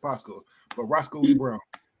Pasco, but Roscoe Lee Brown.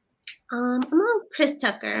 I'm on Chris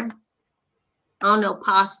Tucker. I don't know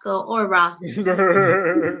Pasco or Ross.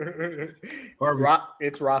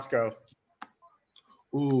 It's Roscoe.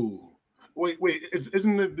 Ooh. Wait!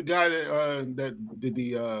 Isn't it the guy that did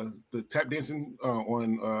the tap dancing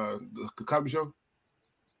on the Cosby Show?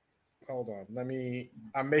 Hold on,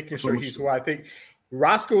 I'm making sure he's who I think.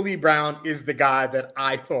 Roscoe Lee Brown is the guy that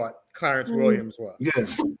I thought Clarence Williams was. Yeah,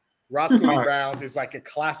 Roscoe Lee Brown is like a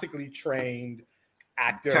classically trained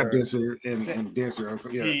actor, tap dancer and dancer.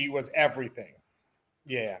 Yeah. He was everything.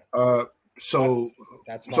 Yeah. So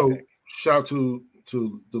that's my pick. Shout out to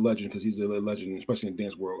the legend because he's a legend, especially in the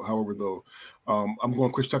dance world. However, though, I'm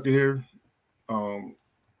going Chris Tucker here.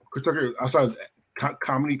 Chris Tucker, outside his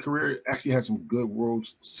comedy career, actually had some good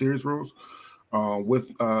roles, serious roles.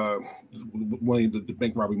 With one of the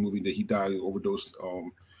bank robbery movie that he died of overdose.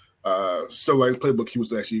 So like Playbook, he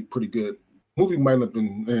was actually pretty good. Movie might not have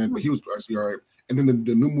been, but he was actually all right. And then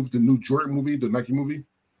the new movie, the new Jordan movie, the Nike movie.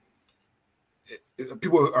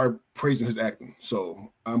 People are praising his acting,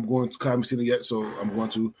 so I'm going to. I haven't seen it yet, so I'm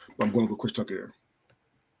going to go Chris Tucker here.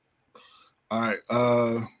 All right,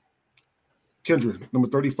 Kendra, number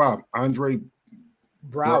 35, Andre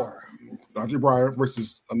Brower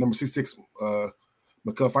versus number 66, Mekhi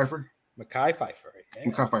Phifer. Mekhi Phifer. Yeah.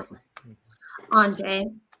 Mekhi Phifer.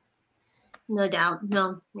 Andre, no doubt.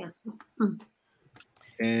 No, yes.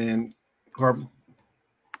 And Harvey.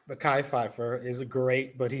 Mekhi Phifer is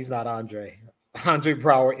great, but he's not Andre. Andre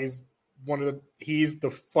Brower is he's the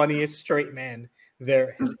funniest straight man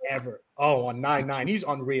there has ever. Oh, on 9-9. He's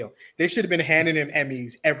unreal. They should have been handing him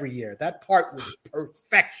Emmys every year. That part was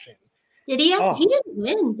perfection. Did he? He didn't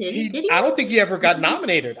win, did he? Did he? I don't think he ever got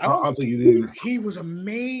nominated. I don't think he did. He was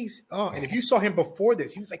amazing. Oh, and if you saw him before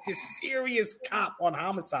this, he was like this serious cop on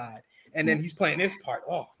Homicide. And then he's playing this part.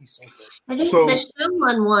 Oh, he's so good. I think the show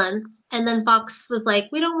won once, and then Fox was like,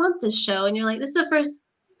 "We don't want this show," and you're like, "This is the first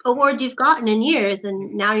award you've gotten in years,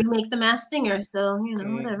 and now you make the Masked Singer." So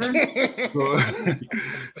whatever.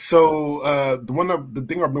 The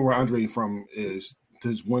thing I remember Andre from is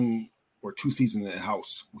there's 1 or 2 seasons in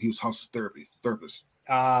House. He was House therapist.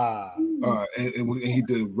 And he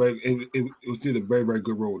did did a very, very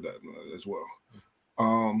good role with that as well.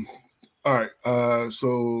 All right.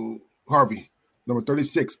 So Harvey, number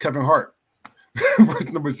 36, Kevin Hart.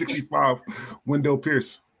 Number 65, Wendell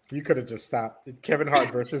Pierce. You could have just stopped. Kevin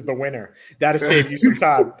Hart versus the winner. That'll save you some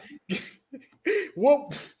time.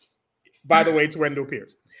 Well, by the way, it's Wendell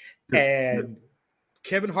Pierce. And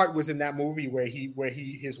Kevin Hart was in that movie where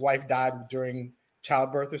his wife died during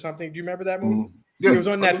childbirth or something. Do you remember that movie? Yeah, it was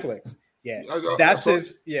on Netflix. Yeah, that's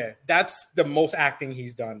his. Yeah, that's the most acting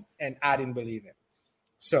he's done, and I didn't believe it.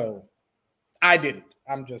 So I didn't.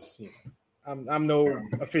 I'm just, I'm no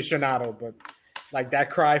aficionado, but like that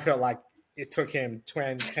cry felt like it took him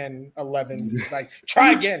 10, 11, like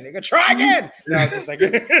try again, nigga, try again. And I was just like,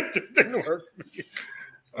 it just didn't work for me.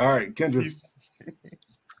 All right, Kendra.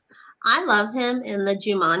 I love him in the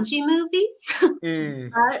Jumanji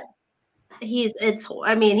movies. But he's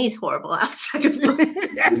horrible outside of those.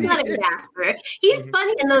 He's not a good actor. He's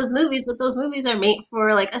funny in those movies, but those movies are made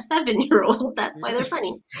for like a 7-year-old. That's why they're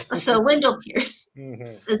funny. So Wendell Pierce.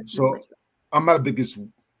 So I'm not a biggest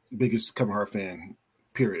Kevin Hart fan,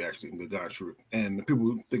 period, actually, the God's truth. And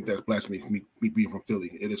people think that's blasphemy for me being from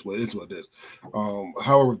Philly. It is what it is.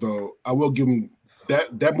 However, though, I will give him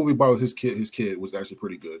that movie about his kid was actually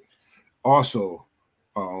pretty good. Also,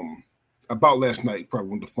 About Last Night, probably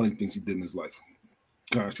one of the funny things he did in his life.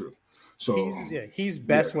 God's truth. So he's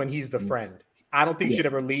best when he's the friend. I don't think he should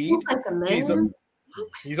ever lead. Like a man.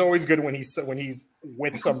 He's always good when he's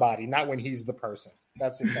with somebody, not when he's the person.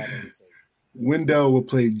 That's exactly what he's saying. Wendell will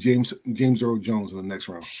play James Earl Jones in the next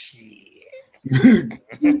round.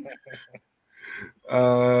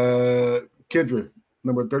 Kendra,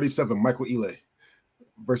 number 37, Michael Ealy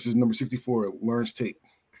versus number 64, Lawrence Tate.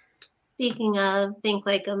 Speaking of Think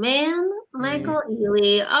Like a Man, Michael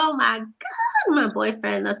Ealy. Oh my God, my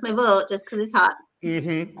boyfriend. That's my vote just because he's hot.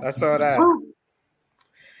 I saw that.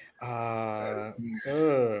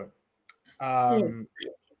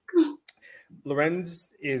 Lorenz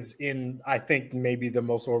is in, I think, maybe the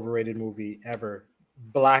most overrated movie ever.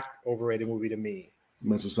 Black overrated movie to me.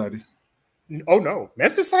 Men's Society. Oh no,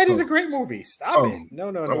 Men's Society is a great movie. Stop it. No.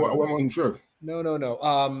 I wasn't sure. No.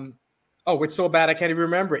 Oh, it's so bad I can't even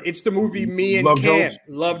remember it. It's the movie Me and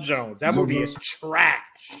Love Jones. That movie is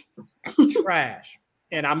trash. Trash.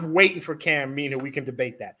 And I'm waiting for Cam, me, and we can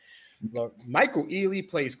debate that. Look, Michael Ealy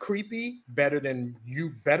plays creepy better than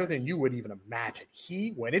you would even imagine.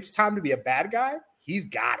 When it's time to be a bad guy, he's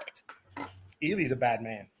got it. Ealy's a bad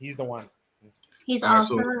man. He's the one. He's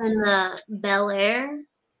also in the Bel Air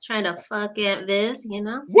trying to fuck Aunt Viv,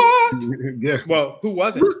 What? Yeah. Well, who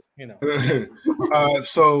wasn't?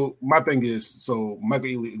 So my thing is, Michael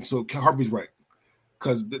Ealy, so Harvey's right.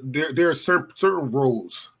 Because there are certain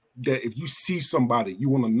roles that if you see somebody, you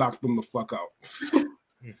want to knock them the fuck out.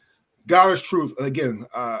 God is truth. And again,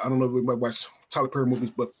 I don't know if everybody watched Tyler Perry movies,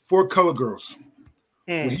 but 4 Color Girls,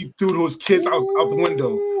 when he threw those kids out the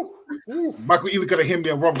window, Michael Ealy got to hit me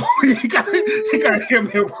a rumble. he got to hit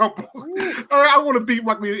me a rumble. All right, I want to beat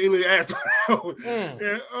Michael Ealy ass.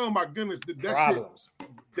 Yeah, oh my goodness, that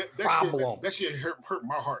shit hurt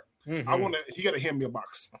my heart. I want to. He got to hand me a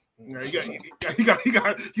box. He got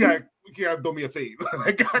to throw me a fade. All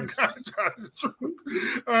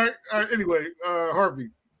right. Anyway, Harvey,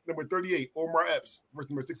 number 38, Omar Epps, versus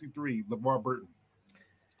number 63, LeVar Burton.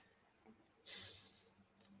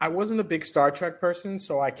 I wasn't a big Star Trek person,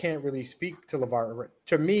 so I can't really speak to LeVar.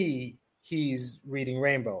 To me, he's Reading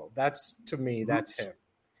Rainbow. That's him.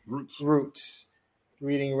 Roots,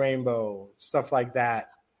 Reading Rainbow, stuff like that.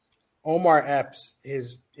 Omar Epps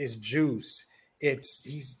is juice. It's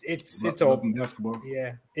basketball.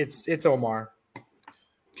 Yeah, it's Omar.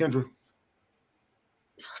 Kendra.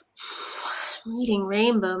 Reading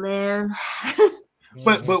Rainbow, man.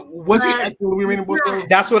 But was he actually Reading Rainbow?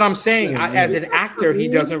 That's what I'm saying. As an actor, he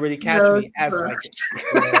doesn't really catch me as like.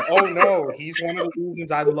 Oh no, he's one of the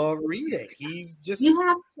reasons I love reading. He's just. You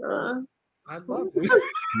have to. I love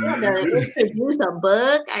it. Produce a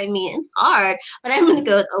book. I mean, it's hard, but I'm gonna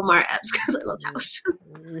go with Omar Epps because I love House.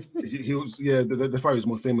 He was, that's probably his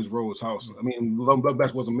most famous role is House. I mean, Love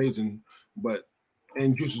Basketball was amazing, but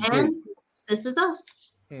Juice is great. This Is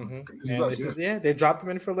Us. They dropped him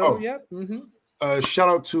in for a little. Yep. Shout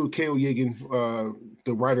out to K.O. Yegan,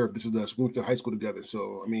 the writer of This Is Us. We went to high school together,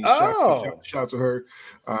 so I mean, shout out to her.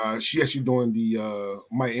 She actually doing the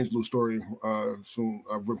Maya Angelou story soon.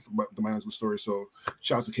 I've written the Maya Angelou story, so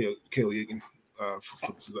shout out to K.O. Yegan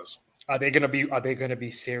for This Is Us. Are they gonna be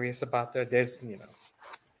serious about that?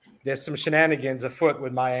 There's some shenanigans afoot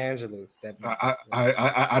with Maya Angelou.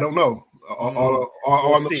 I don't know.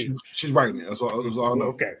 All see. She's writing it. That's all I know.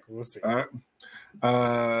 Okay, we'll see. All right.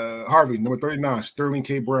 Harvey, number 39, Sterling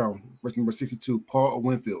K. Brown, versus number 62, Paul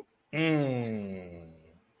Winfield.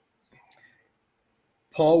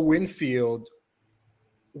 Paul Winfield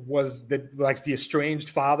was the estranged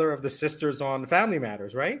father of the sisters on Family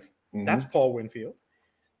Matters, right? Mm-hmm. That's Paul Winfield.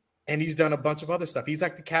 And he's done a bunch of other stuff. He's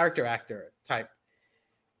like the character actor type.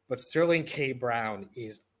 But Sterling K. Brown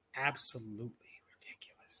is absolutely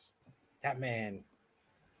that man,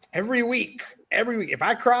 every week, if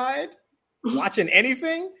I cried watching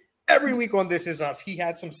anything, every week on This Is Us, he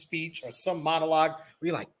had some speech or some monologue where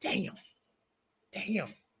you're like, damn,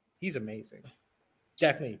 he's amazing.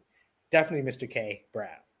 Definitely Mr. K. Brown.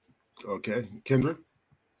 Okay, Kendra?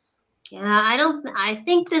 Yeah, I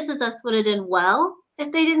think This Is Us would have done well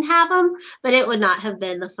if they didn't have him, but it would not have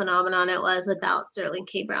been the phenomenon it was without Sterling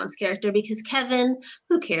K. Brown's character, because Kevin,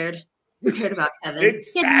 who cared? Who cared about Kevin?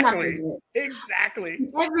 Exactly.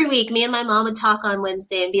 Every week, me and my mom would talk on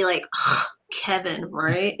Wednesday and be like, oh, Kevin,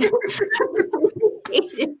 right?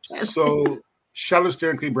 Kevin. So, shout out to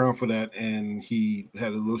Sterling K. Brown for that, and he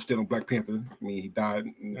had a little stint on Black Panther. I mean, he died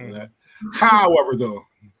and that. However, though,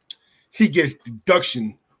 he gets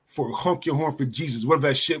deduction for Honk Your Horn for Jesus,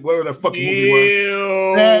 whatever that fucking movie was.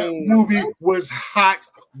 That movie was hot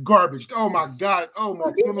garbage. Oh my God. Oh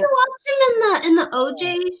my Did goodness. you watch him in the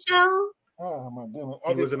OJ show? Oh my goodness.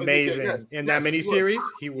 He was amazing in that miniseries.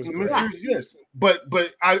 He was great. Yes. But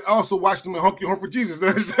I also watched him in Honk Your Horn for Jesus.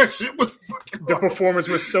 That shit was fucking the performance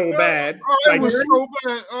was so bad. It was so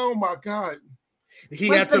bad. Oh my God. He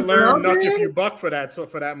had to learn Nuck If You Buck for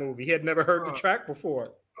that movie. He had never heard the track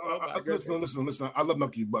before. Listen. I love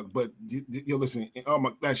Nucky Buck, but you listen. Oh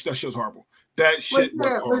my, that show's horrible. That shit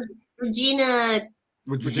was Regina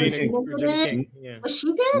King. Yeah. Was she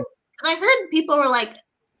good? I heard people were like,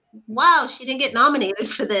 "Wow, she didn't get nominated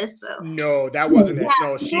for this." So. No, that wasn't it.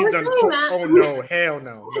 No, she's done. Oh no, hell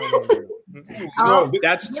no. No,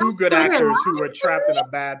 that's two good actors who were trapped in a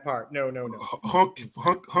bad part. No.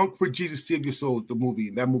 Honk for Jesus, Save Your Soul. The movie.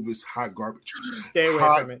 That movie is hot garbage. Stay away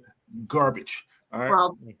from it. Garbage. All right.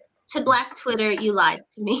 Well, to Black Twitter, you lied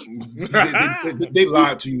to me. they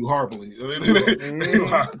lied to you horribly. They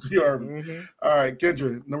lied to you horribly. Mm-hmm. All right,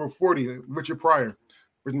 Kendra, number 40, Richard Pryor.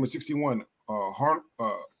 Number 61, Harold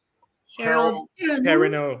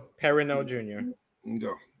Perrineau Jr.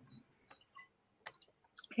 Go.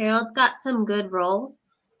 Harold's got some good roles.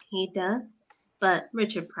 He does, but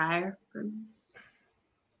Richard Pryor.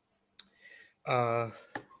 I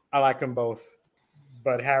like them both.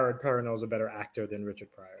 But Harold Perrineau is a better actor than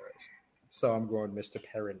Richard Pryor is. So I'm going Mr.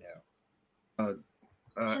 Perrineau.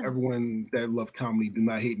 Everyone that loved comedy do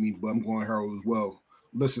not hate me, but I'm going Harold as well.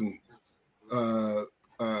 Listen,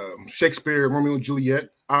 Shakespeare, Romeo and Juliet,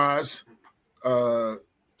 Oz.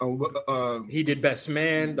 He did Best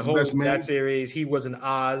Man, that series. He was in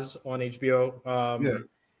Oz on HBO.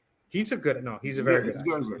 He's a very good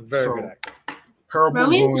actor. Very good actor. Romeo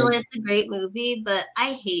and Juliet's a great movie, but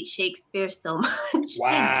I hate Shakespeare so much.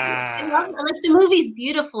 Wow. The movie's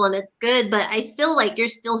beautiful and it's good, but I still you're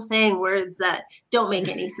still saying words that don't make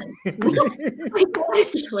any sense. So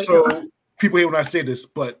people hate when I say this,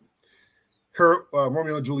 but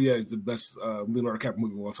Romeo and Juliet is the best Leonardo DiCaprio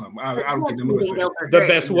movie of all time. I don't think the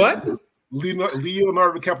best what? Leonardo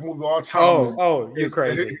DiCaprio movie of all time. Oh, you're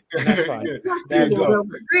crazy. That's fine. That's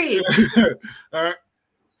great. All right,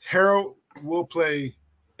 Harold will play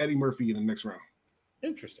Eddie Murphy in the next round.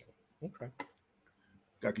 Interesting. Okay.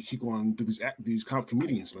 Got to keep on to these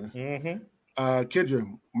comedians, man. Mm-hmm.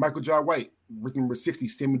 Kendra, Michael Jai White, number 60,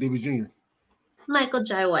 Sammy Davis Jr. Michael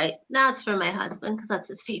Jai White. That's for my husband because that's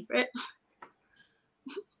his favorite.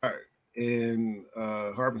 All right, and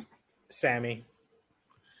Harvey, Sammy.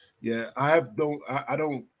 Yeah, I've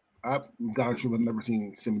gotten sure I've never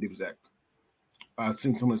seen Sammy Davis act. I've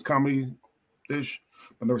seen some of his comedy-ish.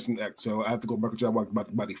 I've never seen that, so I have to go Michael Jai White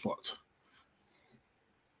by default.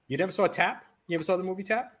 You never saw Tap? You ever saw the movie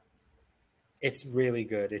Tap? It's really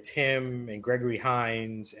good. It's him and Gregory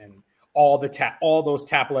Hines and all those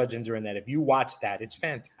Tap legends are in that. If you watch that, it's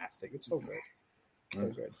fantastic. It's so good. So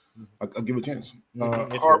good. I'll give it a chance.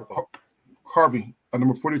 Harvey,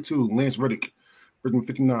 number 42, Lance Reddick. Number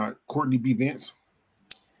 59, Courtney B. Vance.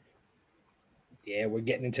 Yeah, we're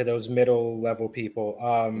getting into those middle level people.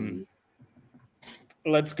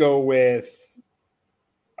 Let's go with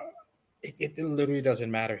it literally doesn't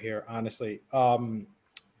matter here, honestly.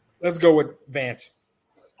 Let's go with Vance.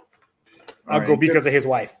 I'll go because of his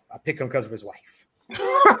wife. I pick him because of his wife.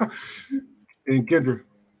 And Kendra.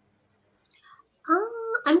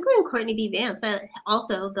 I'm going Courtney B. Vance.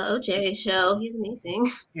 Also, the OJ show. He's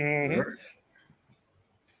amazing. Mm-hmm.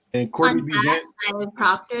 And Courtney B. Vance. I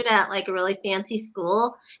proctored at a really fancy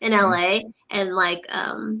school in LA, and like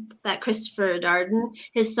that Christopher Darden,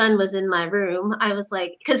 his son was in my room. I was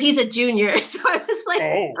like, because he's a junior, so I was like,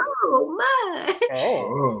 oh my.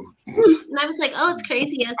 Oh. And I was like, oh, it's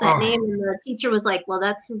crazy he has that name. And the teacher was like, well,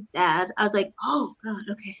 that's his dad. I was like, oh God,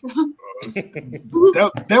 okay.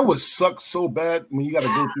 that would suck so bad when you got to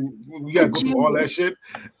go through all that shit,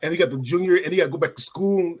 and you got the junior, and you got to go back to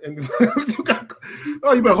school, and you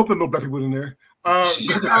better hope there are no black people in there. He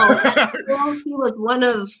was one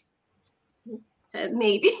of 10,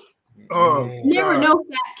 maybe. There were no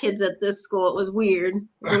fat kids at this school. It was weird. It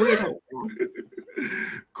was a weird high school.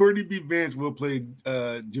 Courtney B. Vance will play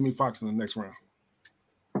Jimmy Fox in the next round.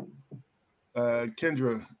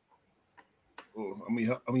 Kendra, I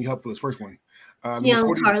mean help for this first one.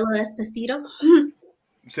 Giancarlo Esposito.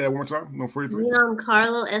 Say that one more time. Number 43.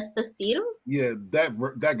 Giancarlo Esposito. Yeah,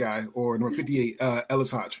 that guy. Or number 58,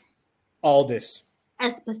 Ellis Hodge. Aldous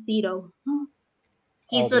Esposito.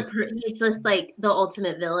 He's just like the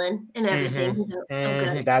ultimate villain and everything. Mm-hmm.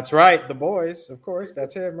 So good. That's right. The Boys, of course.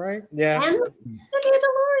 That's him, right? Yeah. And the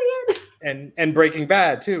DeLorean. And Breaking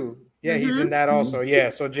Bad too. Yeah, he's in that also. Yeah.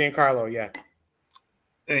 So Giancarlo, yeah.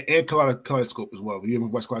 And Kaleidoscope as well. You ever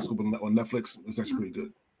watch Kaleidoscope on Netflix? It's actually pretty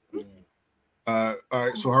good. All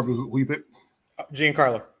right. So Harvey, who you pick?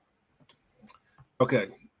 Giancarlo. Okay.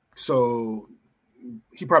 So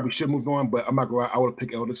he probably should move on, but I'm not gonna lie. I would have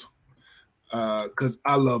picked Elders. Because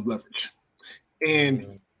I love Leverage, and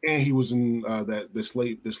he was in the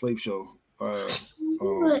slave show.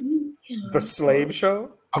 The slave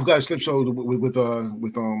show. I've got a slave show with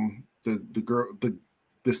the girl,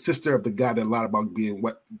 the sister of the guy that lied about being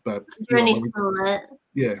wet. But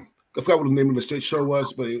yeah, I forgot what the name of the show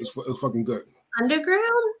was, but it was fucking good.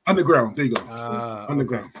 Underground. There you go.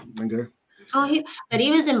 Underground. Okay. Oh, but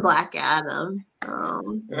he was in Black Adam.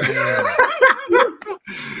 So.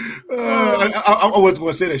 I wasn't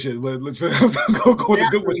going to say that shit, but let's go with the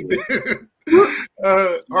good ones he did.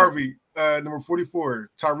 Harvey, number 44,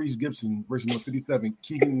 Tyrese Gibson versus number 57,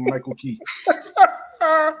 Keegan Michael Key.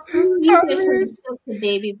 Tyrese,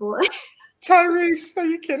 baby boy. Tyrese, are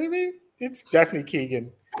you kidding me? It's definitely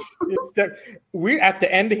Keegan. We at the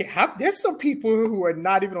end. There's some people who are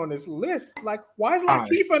not even on this list. Like, why is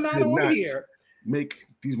Latifah not on here? Make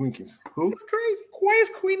these winkings. Who? It's crazy. Why is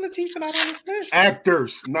Queen Latifah not on this list?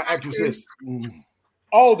 Actors, not actresses.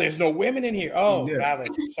 Oh, there's no women in here. Oh, yeah.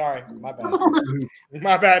 Valid. Sorry, my bad.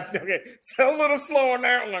 My bad. Okay, so a little slow on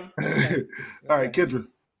that one. All right, Kendra.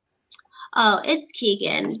 Oh, it's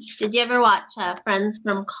Keegan. Did you ever watch Friends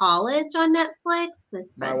from College on Netflix?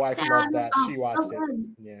 My wife loved that. She watched it.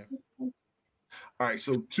 Yeah. All right,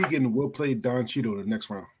 so Keegan will play Don Cheadle the next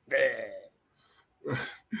round.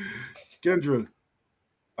 Kendra,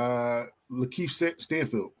 Lakeith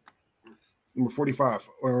Stanfield, number 45,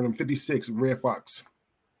 or number 56, Red Fox.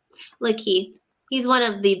 Lakeith. He's one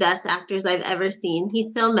of the best actors I've ever seen.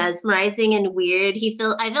 He's so mesmerizing and weird. I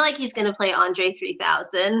feel like he's going to play Andre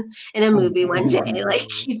 3000 in a movie one day. Like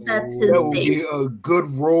that's his that would be a good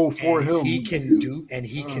role for him. He can do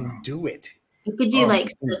it. He could do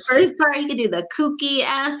like the first part. He could do the kooky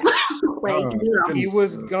ass.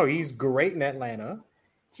 He's great in Atlanta.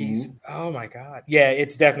 He's oh my god. Yeah,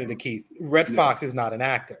 it's definitely the Keith. Red Fox is not an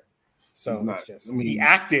actor. So it's just he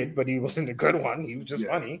acted, but he wasn't a good one. He was just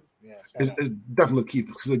funny. Yeah, it's definitely Keith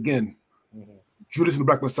because again, Judas and the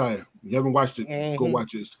Black Messiah. You haven't watched it? Go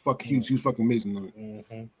watch it. It's huge. He was fucking amazing on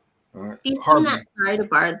it. All right. You seen that Sorry to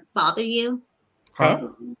Bother You? Huh?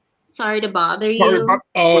 Sorry to Bother You.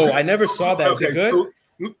 I never saw that. Is it good?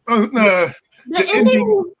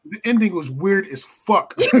 The ending was weird as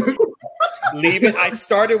fuck. Leave it. I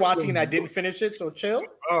started watching and I didn't finish it, so chill.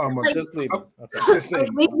 Just leave it. Okay.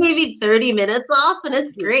 Maybe 30 minutes off, and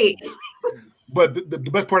it's great. But the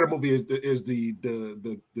best part of the movie is the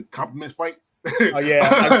compliment fight. Oh yeah,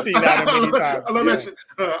 I've seen that many times. I love that shit.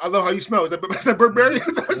 I love how you smell. Is that Burberry?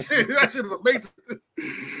 that shit is amazing.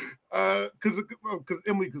 Because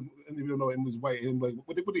Emily, because you don't know Emily's white, and like,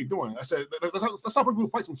 what are you doing? I said, that's how people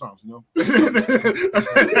fight sometimes, you know. That's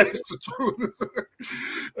the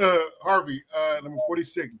truth. Harvey, number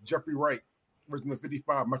 46, Jeffrey Wright, versus number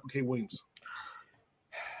 55, Michael K. Williams.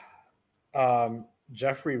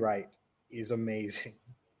 Jeffrey Wright is amazing.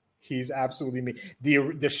 He's absolutely amazing.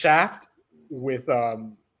 The Shaft with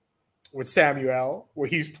Samuel, where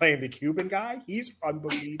he's playing the Cuban guy, he's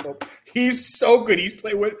unbelievable. He's so good. He's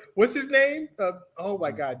playing with what's his name? Oh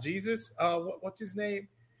my God, Jesus. What's his name?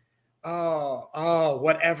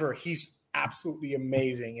 Whatever. He's absolutely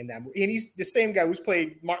amazing in that movie. And he's the same guy who's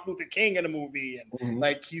played Martin Luther King in a movie, and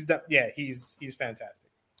like he's fantastic.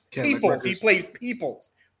 Peoples. He plays Peoples.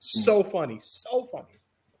 So funny. So funny.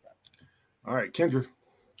 All right, Kendra.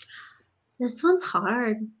 This one's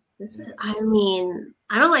hard. I mean,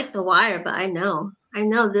 I don't like The Wire, but I know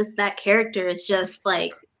that character is just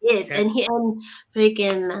like it, and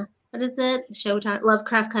freaking what is it? Showtime,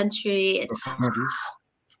 Lovecraft Country.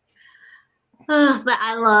 But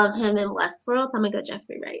I love him in Westworld. I'm gonna go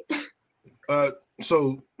Jeffrey Wright.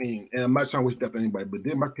 So, I mean, and I'm not trying to wish death to anybody, but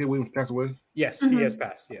did Michael K. Williams pass away? Yes, he has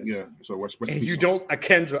passed. Yes. Yeah. So what's and you don't,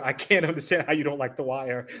 Kendra? I can't understand how you don't like The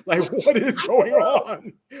Wire. Like, what is going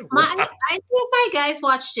on? I think my guys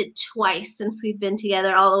watched it twice since we've been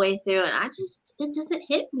together all the way through, and it doesn't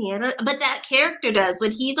hit me. But that character does.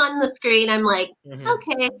 When he's on the screen, I'm like,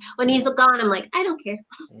 okay. When he's gone, I'm like, I don't care.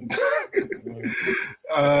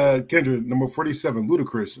 Kendra, number 47,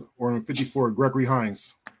 Ludacris, or number 54, Gregory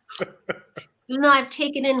Hines. Even though I've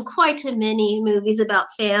taken in quite a many movies about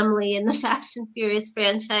family in the Fast and Furious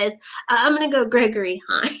franchise, I'm going to go Gregory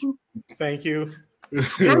Hines. Thank you. I'm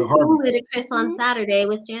seeing Ludacris on Saturday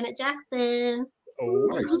with Janet Jackson.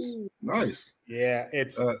 Oh, nice. Yeah,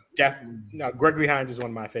 it's Gregory Hines is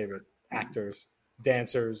one of my favorite actors,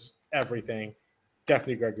 dancers, everything.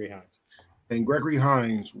 Definitely Gregory Hines. And Gregory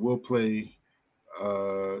Hines will play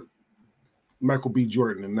Michael B.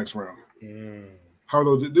 Jordan in the next round.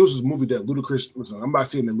 However, this is a movie that Ludacris. I'm not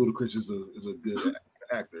saying that Ludacris is a good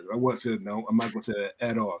actor. I won't say no. I'm not going to say that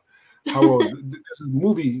at all. However, this is a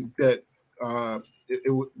movie that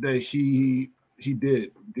that he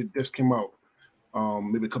did just came out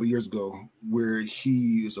maybe a couple years ago, where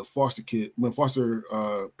he is a foster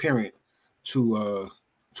parent to a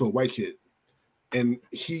white kid, and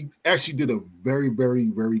he actually did a very, very,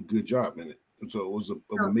 very good job in it. So it was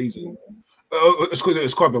amazing.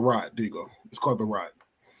 It's called The Ride. There you go. It's called The Ride,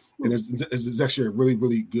 and it's actually a really,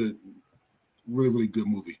 really good, really, really good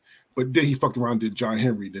movie. But then he fucked around, did John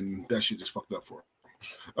Henry, then that shit just fucked up for him.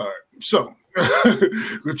 All right, so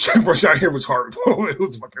John Henry was horrible. It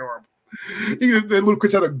was fucking horrible. That little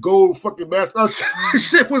Chris had a gold fucking mask. Oh,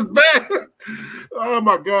 shit was bad. Oh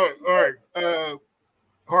my god! All right,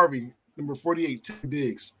 Harvey, number 48, Taye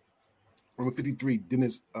Diggs. Number 53,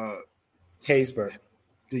 Dennis Haysbert.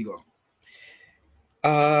 There you go.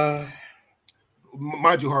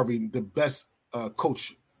 Mind you, Harvey, the best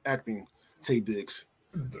coach acting, Taye Diggs.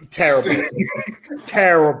 Terrible.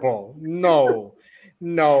 Terrible. No,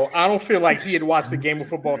 I don't feel like he had watched the game of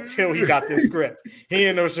football till he got this script. He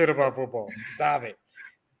didn't know shit about football. Stop it.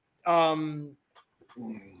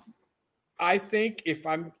 I think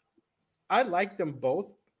I like them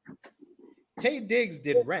both. Taye Diggs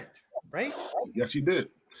did Rent, right? Yes, he did.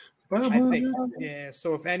 I think, yeah.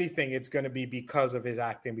 So if anything, it's going to be because of his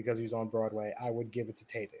acting, because he's on Broadway. I would give it to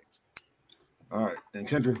Taye Diggs. All right, and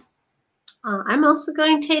Kendra. I'm also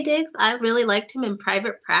going Taye Diggs. I really liked him in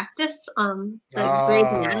Private Practice. The Grey's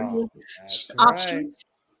Anatomy option. Right.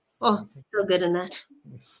 Oh, so good in that.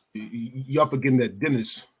 Y'all forgetting that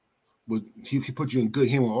Dennis he put you in good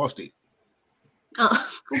hands with Allstate. Oh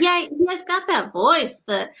yeah, he has got that voice,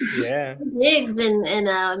 but yeah, Diggs in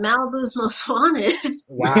Malibu's Most Wanted.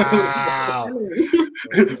 Wow,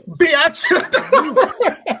 bitch!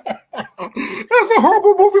 That's a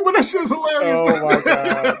horrible movie, but that shit is hilarious. Oh my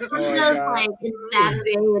god! Like it's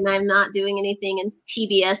Saturday and I'm not doing anything, and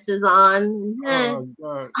TBS is on. Oh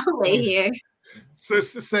god! I'll lay here. So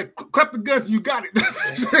it's like, clap the guns, you got it.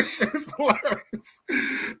 It's hilarious.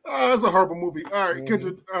 That's a horrible movie. All right,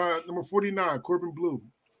 Kendra, number 49, Corbin Blue.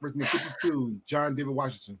 Number 52, John David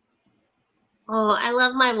Washington. Oh, I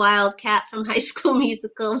love my Wildcat from High School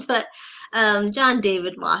Musical, but John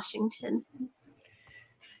David Washington.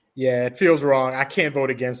 Yeah, it feels wrong. I can't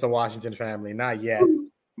vote against the Washington family, not yet.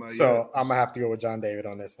 I'm going to have to go with John David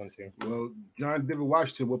on this one, too. Well, John David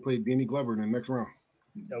Washington will play Danny Glover in the next round.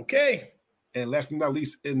 Okay. And last but not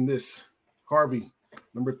least in this, Harvey,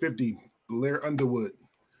 number 50, Blair Underwood.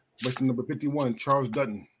 Number 51, Charles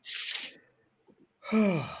Dutton.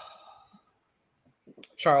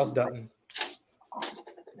 Charles Dutton.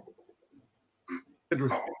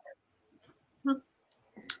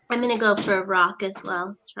 I'm going to go for Rock as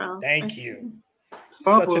well, Charles. Thank you.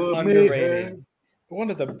 Such an underrated.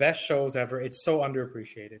 One of the best shows ever. It's so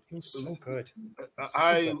underappreciated. It was so good.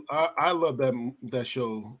 I love that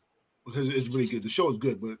show because it's really good. The show is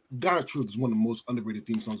good, but God's Truth is one of the most underrated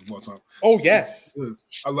theme songs of all time. Oh, yes.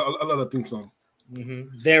 I love that theme song.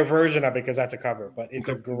 Mm-hmm. Their version of it, because that's a cover, but it's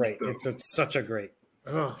such a great.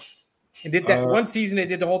 Ugh. And did that one season, they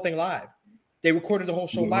did the whole thing live. They recorded the whole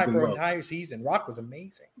show live for an entire season. Rock was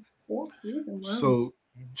amazing. Whole season, wow. So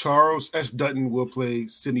Charles S. Dutton will play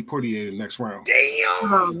Sidney Poitier in the next round.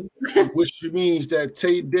 Damn! Which means that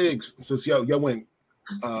Taye Diggs, since y'all went,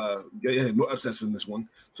 no upsets in this one.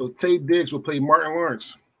 So Taye Diggs will play Martin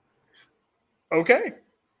Lawrence. Okay.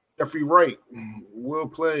 Jeffrey Wright will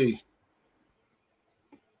play.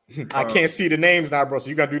 I can't see the names now, bro. So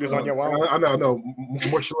you got to do this on your own. I know.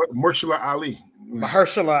 Mahershala Ali.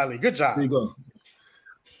 Mahershala Ali. Good job. There you go.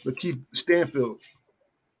 Lakeith Stanfield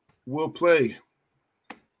will play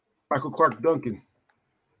Michael Clark Duncan.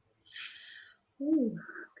 Ooh,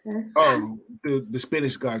 okay. Oh, the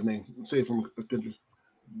Spanish guy's name. Say it from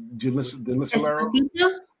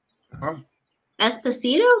Esposito? Huh?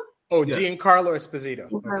 Esposito? Oh, Yes. Giancarlo Esposito.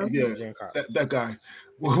 Okay. Yeah, Giancarlo. that guy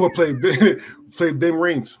will play Ben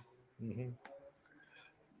Raines. Mm-hmm.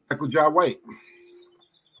 Michael John White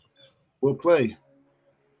will play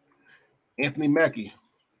Anthony Mackie.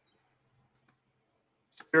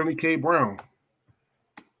 Sterling K. Brown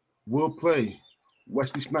will play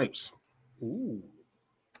Wesley Snipes. Ooh.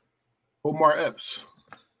 Omar Epps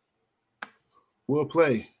will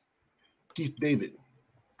play Keith David.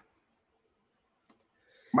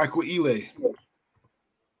 Michael Ealy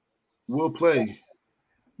will play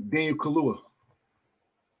Daniel Kaluuya.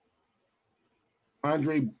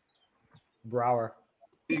 Andre Brower.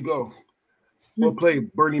 There you go. Will play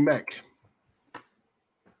Bernie Mac.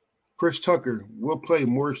 Chris Tucker will play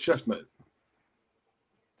Morris Chestnut.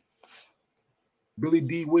 Billy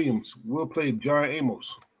D. Williams will play John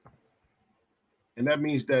Amos. And that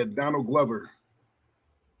means that Donald Glover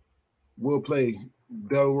will play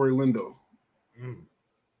Delroy Lindo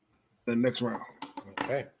the next round.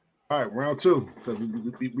 Okay. All right, round two. Because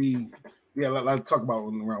we had a lot to talk about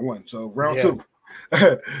in round one. So round two.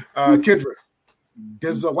 Kendra,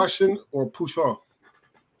 Denzel Washington or Pusha?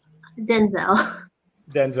 Denzel.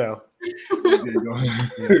 Denzel. There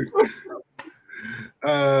you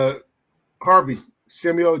go. Harvey,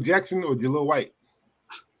 Samuel Jackson or Jaleel White?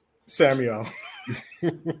 Samuel.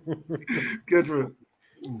 Kendra.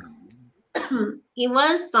 He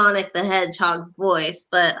was Sonic the Hedgehog's voice,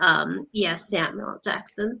 but yes, Samuel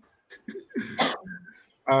Jackson.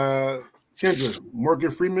 Kendra, Morgan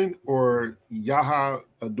Freeman or Yahya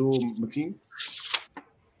Abdul-Mateen?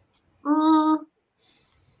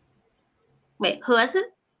 Wait, who is it?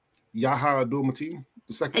 Yahya Abdul-Mateen,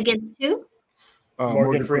 the second. Against who?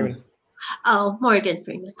 Morgan Freeman. Oh, Morgan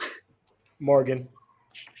Freeman. Morgan.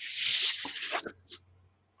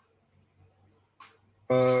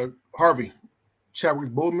 Harvey, Chadwick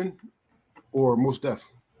Boseman or Mos Def?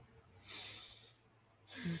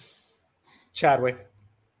 Chadwick.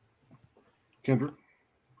 Kendra?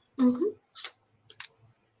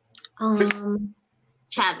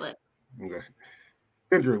 Chadwick. Okay.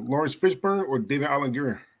 Kendra, Lawrence Fishburne or David Allen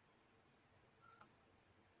Greer?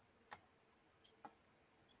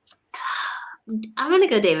 I'm gonna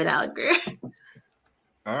go David Allen Greer.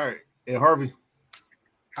 All right. And Harvey?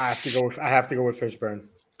 I have to go with Fishburne.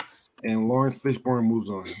 And Lawrence Fishburne moves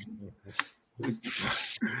on.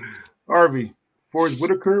 Harvey, Forrest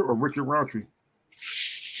Whitaker or Richard Roundtree?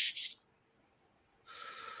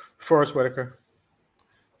 Forrest Whitaker.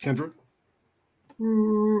 Kendra?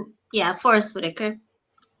 Yeah, Forrest Whitaker.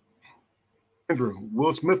 Kendra,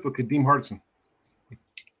 Will Smith or Kadeem Hardison?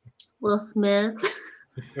 Will Smith.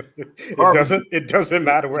 It doesn't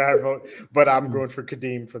matter where I vote, but I'm going for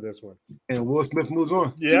Kadeem for this one. And Will Smith moves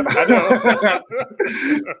on. Yep, I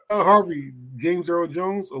know. Harvey, James Earl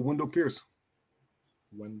Jones or Wendell Pierce?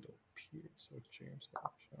 Wendell Pierce or James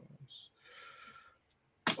Earl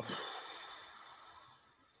Jones?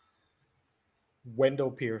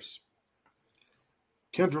 Wendell Pierce.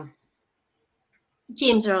 Kendra?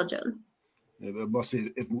 James Earl Jones. Yeah, I must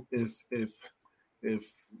say if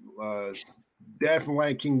Dad from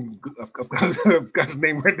Lion King, I've got his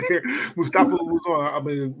name right there. Mustafa moves on. I'll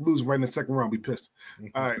be losing right in the second round. Be pissed.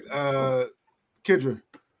 All right, Kendra,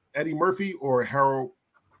 Eddie Murphy or Harold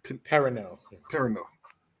Perrineau.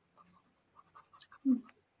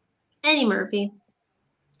 Eddie Murphy.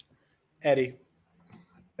 Eddie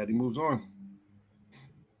moves on.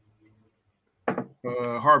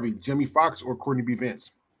 Harvey, Jamie Foxx or Courtney B.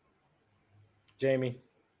 Vance? Jamie.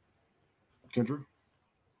 Kendra?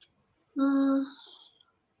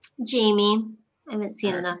 Jamie. I haven't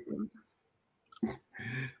seen enough.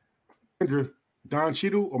 Kendra, Don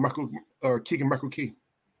Cheadle or Keegan Michael Key?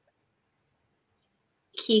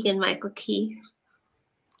 Keegan Michael Key.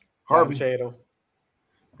 Harvey. Don Cheadle.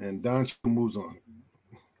 And Don Cheadle moves on.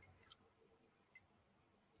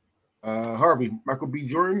 Harvey, Michael B.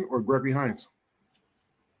 Jordan or Gregory Hines?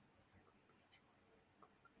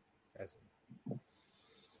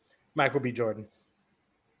 Michael B. Jordan.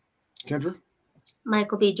 Kendra?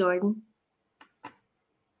 Michael B. Jordan.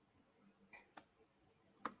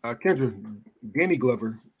 Kendra, Danny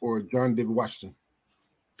Glover or John David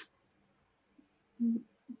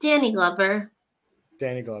Danny Glover.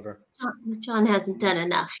 Danny Glover. John hasn't done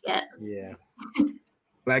enough yet. Yeah.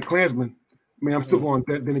 Black Klansman. I mean, I'm still going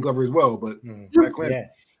Danny Glover as well, but Black Klansman. Yeah.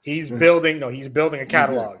 He's building a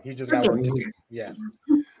catalog. He just got work. Yeah.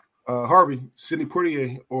 Harvey, Sidney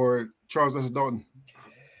Poitier, or Charles S. Dalton?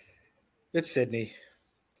 It's Sydney.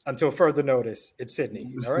 Until further notice, it's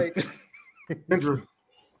Sydney. All right. Kendra.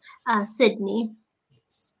 Sydney.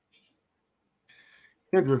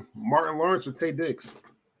 Kendra, Martin Lawrence or Taye Diggs?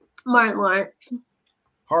 Martin Lawrence.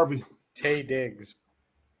 Harvey. Taye Diggs.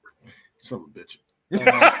 Son of a bitch.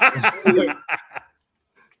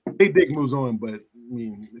 Taye Diggs moves on, but I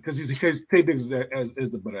mean, because Taye Diggs is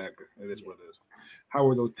the better actor. That is what it is.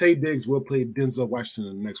 However, though, Taye Diggs will play Denzel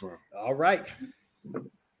Washington in the next round. All right.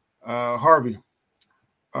 Harvey.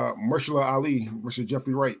 Mahershala Ali versus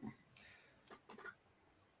Jeffrey Wright.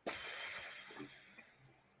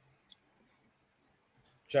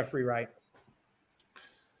 Jeffrey Wright.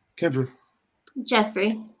 Kendra.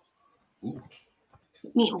 Jeffrey. Ooh.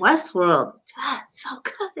 Meet Westworld. That's so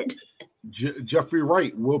good. Jeffrey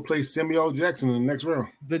Wright will play Samuel L. Jackson in the next round.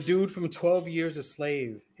 The dude from 12 Years a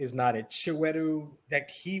Slave is not it. Chiwetel, that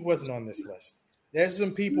he wasn't on this list. There's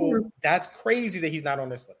some people, that's crazy that he's not on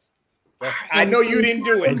this list. I know you didn't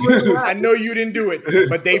do it. I know you didn't do it,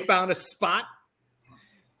 but they found a spot.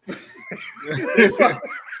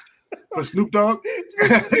 For Snoop Dogg?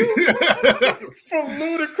 From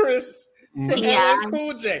Ludacris. Yeah.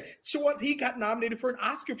 Cool J. He got nominated for an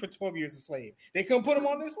Oscar for 12 Years a Slave. They couldn't put him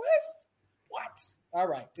on this list? What? All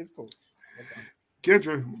right, it's cool. Okay.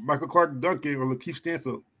 Kendra, Michael Clark Duncan or Lakeith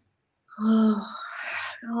Stanfield?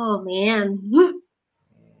 Oh man.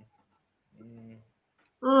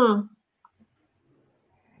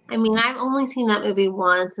 I mean, I've only seen that movie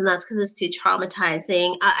once, and that's because it's too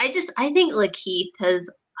traumatizing. I think Lakeith has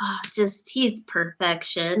he's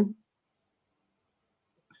perfection.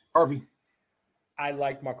 Harvey. I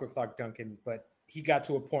like Michael Clark Duncan, but he got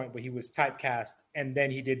to a point where he was typecast, and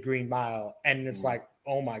then he did Green Mile, and it's like,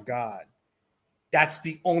 oh my God. That's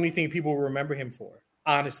the only thing people remember him for,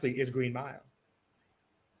 honestly, is Green Mile.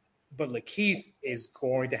 But Lakeith is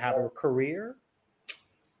going to have a career.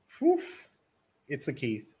 Whew. It's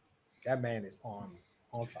Lakeith. That man is on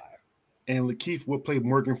fire. And Lakeith will play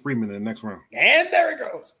Morgan Freeman in the next round. And there it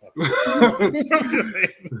goes.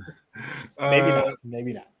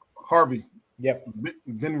 Maybe not. Harvey. Yep.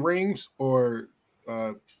 Vin Rames or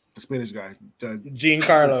the Spanish guy?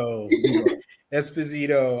 Giancarlo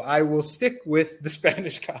Esposito. I will stick with the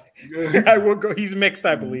Spanish guy. I will go. He's mixed,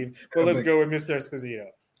 I believe. But let's go with Mr. Esposito.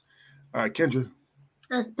 All right, Kendra.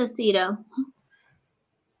 Esposito.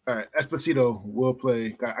 All right, Esposito will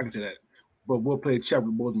play. I can say that, but we'll play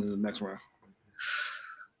Chadwick Boseman in the next round.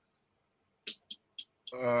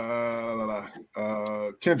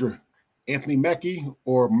 Kendra, Anthony Mackie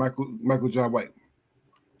or Michael John White?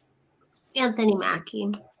 Anthony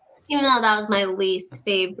Mackie. Even though that was my least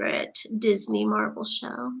favorite Disney Marvel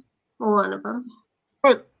show, one of them.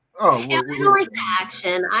 But I don't like the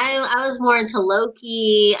action. I was more into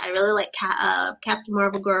Loki. I really like Captain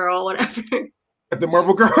Marvel Girl, whatever. The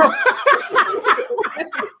Marvel Girl.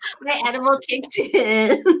 My animal kicked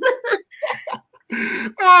in.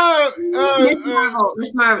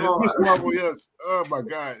 Miss Marvel. Miss Marvel, yes. Oh my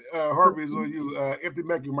God. Harvey is on you. Anthony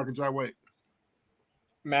Mackie or Michael John White?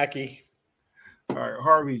 Mackie. All right,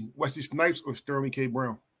 Harvey, Wesley Snipes or Sterling K.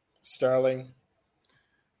 Brown? Sterling.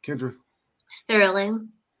 Kendra? Sterling.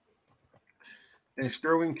 And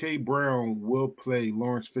Sterling K. Brown will play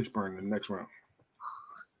Lawrence Fishburne in the next round.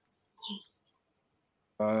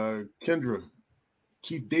 Kendra,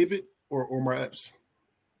 Keith David or Omar Epps?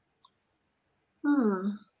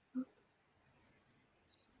 I'm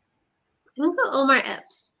gonna go Omar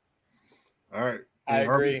Epps. All right. I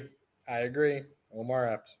agree. Omar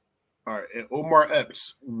Epps. All right. And Omar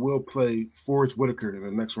Epps will play Forrest Whitaker in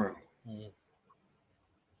the next round.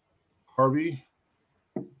 Harvey,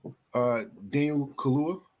 Daniel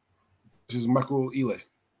Kaluuya versus Michael Ealy.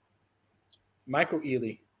 Michael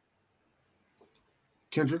Ealy.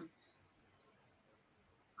 Kendra?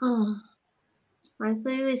 Michael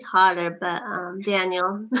Ealy's hotter, but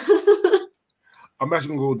Daniel. I'm actually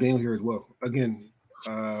going to go with Daniel here as well. Again,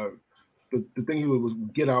 the thing he was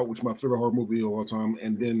Get Out, which is my favorite horror movie of all time,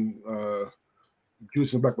 and then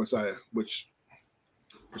Judas and Black Messiah, which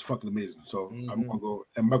was fucking amazing. So I'm going to go.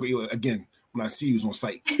 And Michael Ealy, again, when I see you, he's on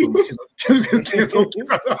site. So all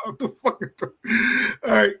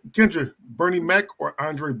right, Kendra, Bernie Mac or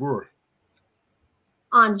Andre Brewer?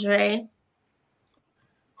 Andre.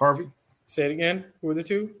 Harvey? Say it again. Who are the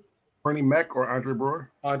two? Bernie Mac or Andre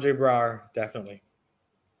Brewer? Andre Brewer, definitely.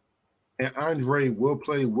 And Andre will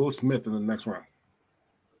play Will Smith in the next round.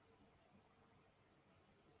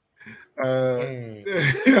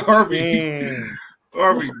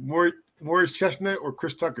 Harvey, Morris Chestnut or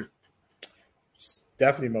Chris Tucker?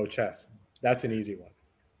 Definitely Mo Chess. That's an easy one.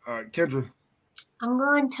 Kendra. I'm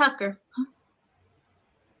going Tucker.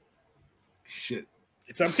 Shit.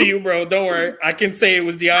 It's up to you, bro. Don't worry. I can say it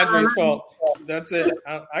was DeAndre's fault. That's it.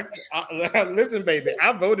 Listen, baby.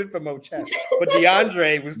 I voted for Mo Chess, but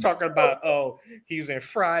DeAndre was talking about, he was in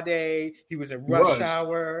Friday. He was in Rush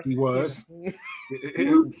Hour. He was.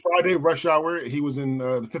 Friday, Rush Hour. He was in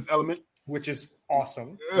The Fifth Element. Which is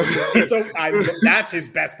awesome. That's his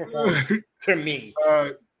best performance to me.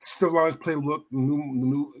 Still always play look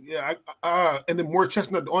new. Yeah. And then Morris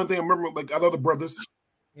Chestnut. The only thing I remember, like I love the brothers.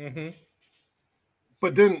 Mm-hmm.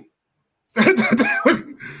 But then,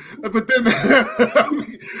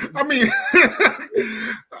 I mean,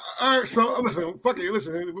 all right. So listen, fuck it.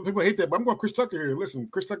 Listen, people hate that, but I'm going Chris Tucker here. Listen,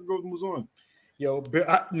 Chris Tucker moves on. Yo,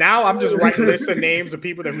 now I'm just writing lists of names of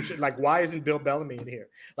people that who should, like, why isn't Bill Bellamy in here?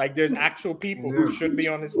 Like, there's actual people who should be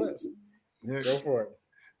on this list. Yeah. Go for it.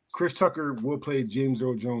 Chris Tucker will play James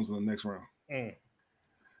Earl Jones in the next round.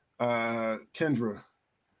 Kendra,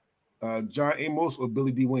 John Amos or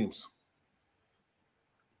Billy D. Williams?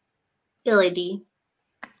 Billy D.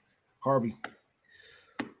 Harvey.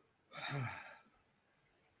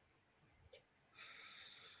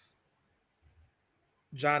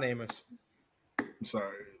 John Amos. I'm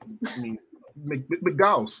sorry. I mean,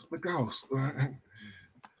 McDowell's.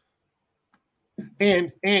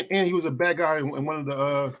 And he was a bad guy in one of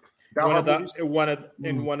the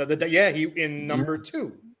number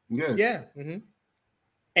 2. Yeah. Mm-hmm.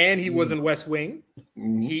 And he was in West Wing.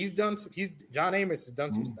 Mm-hmm. John Amos has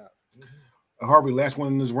done some stuff. Mm-hmm. Harvey, last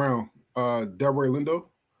one in this round. Delroy Lindo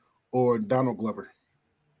or Donald Glover?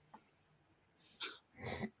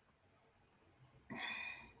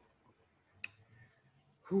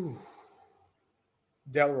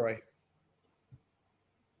 Delroy.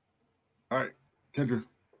 All right, Kendra.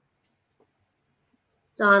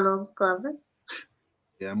 Donald Glover.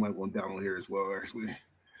 Yeah, I might want Donald here as well, actually.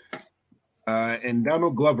 And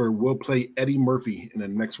Donald Glover will play Eddie Murphy in the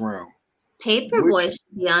next round. Paperboy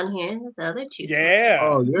should be on here. The other two. Yeah.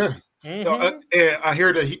 Oh, yeah. Mm-hmm. And I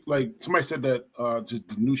hear that somebody said that just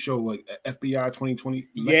the new show, like FBI 2020.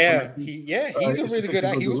 Yeah, he's a really good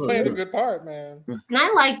actor. He was playing a good part, man. And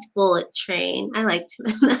I liked Bullet Train. I liked him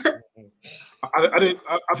in that. I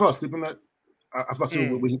fell asleep in that. I fell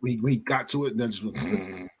asleep when he got to it, and then just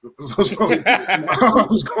I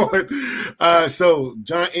was going. So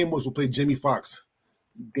John Amos will play Jimmy Fox.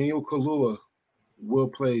 Daniel Kaluuya will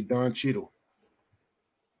play Don Cheadle.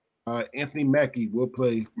 Anthony Mackie will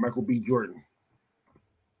play Michael B. Jordan.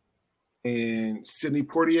 And Sidney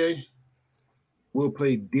Poitier will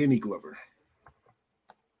play Danny Glover.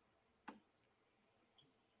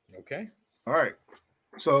 Okay. All right.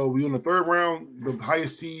 So we're in the third round. The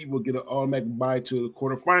highest seed will get an automatic bye to the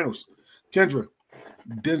quarterfinals. Kendra,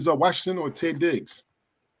 Denzel Washington or Taye Diggs?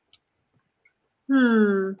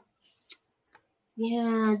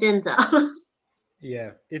 Yeah, Denzel.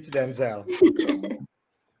 Yeah, it's Denzel.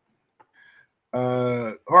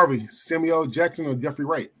 Harvey, Samuel Jackson or Jeffrey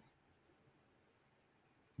Wright?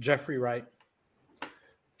 Jeffrey Wright.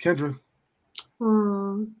 Kendra?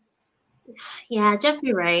 Yeah,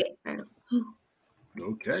 Jeffrey Wright.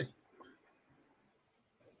 Okay.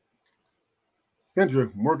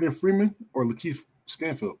 Kendra, Morgan Freeman or Lakeith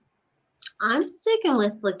Stanfield? I'm sticking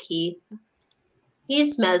with Lakeith.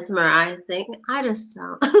 He's mesmerizing. I just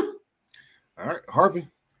don't. All right, Harvey.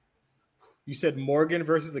 You said Morgan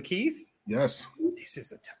versus Lakeith? Yes. This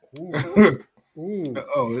is a Ooh.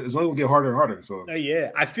 Oh, it's only going to get harder and harder. So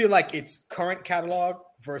yeah, I feel like it's current catalog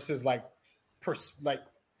versus like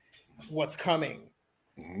what's coming.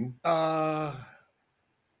 Mm-hmm.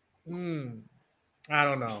 I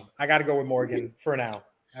don't know. I got to go with Morgan for now.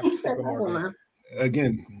 I have to stick with Morgan.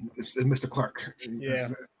 Again, it's Mr. Clark. Yeah.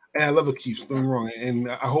 And I love Lakeith, don't get me wrong.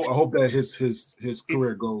 And I hope that his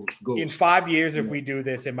career goes. In 5 years, if we do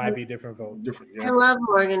this, it might be a different vote. Different, yeah. I love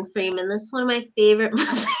Morgan Freeman. This is one of my favorite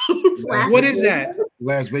movies. What is that?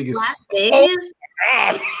 Las Vegas. Las Vegas?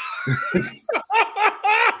 Oh,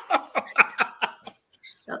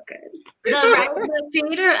 So good. The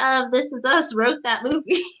creator of This Is Us wrote that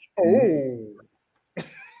movie.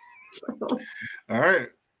 All right.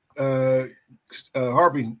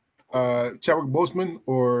 Harvey, Chadwick Boseman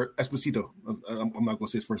or Esposito? I'm not going to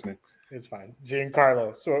say his first name. It's fine.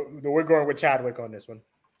 Giancarlo. So we're going with Chadwick on this one.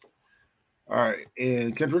 All right.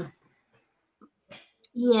 And Kendra?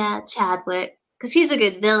 Yeah, Chadwick. Because he's a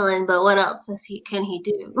good villain, but what else can he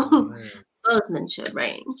do? Boseman should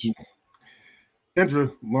range.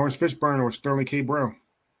 Kendra, Lawrence Fishburne or Sterling K. Brown?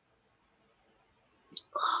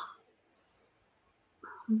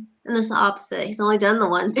 And it's the opposite. He's only done the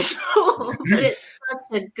one role, but it's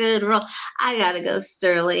such a good role. I gotta go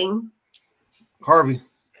Sterling. Harvey.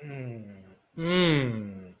 God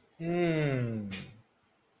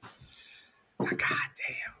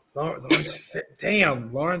damn. Lawrence.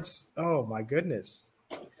 Damn, Lawrence. Oh my goodness.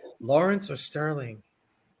 Lawrence or Sterling?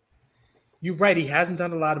 You're right. He hasn't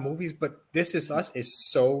done a lot of movies, but This Is Us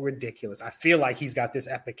is so ridiculous. I feel like he's got this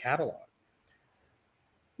epic catalog,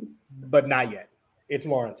 but not yet. It's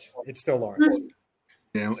Lawrence. It's still Lawrence.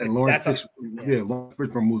 Yeah, and Lawrence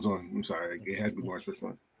Fishburne moves on. I'm sorry. It has to be Lawrence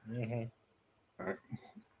Fishburne. Mm-hmm. All right.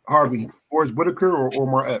 Harvey, Forrest Whitaker or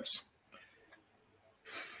Omar Epps?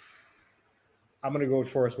 I'm going to go with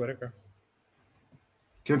Forrest Whitaker.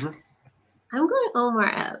 Kendra? I'm going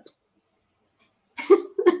Omar Epps.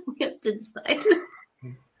 We have to decide.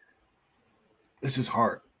 This is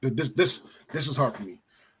hard. This is hard for me.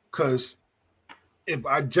 Because if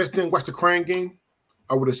I just didn't watch the Crying Game,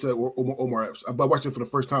 I would have said Omar Epps. I watched it for the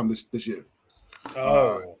first time this year.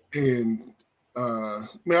 Oh. I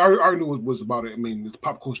already knew what was about it. I mean, it's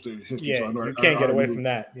pop culture history. Yeah, so I know you can't get away from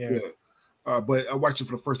that. Yeah. But I watched it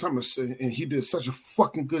for the first time, and he did such a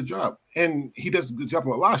fucking good job. And he does a good job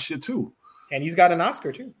on a lot of shit, too. And he's got an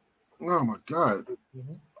Oscar, too. Oh, my God.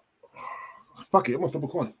 Mm-hmm. Fuck it. I'm going to flip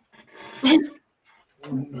a coin.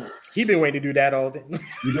 He been waiting to do that all day.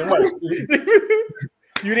 You did what?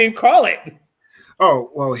 You didn't call it.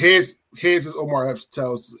 Oh, well, here's Omar Epps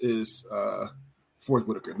tells is Forrest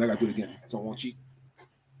Whitaker. Now I got to do it again, so I won't cheat.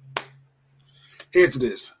 Here's it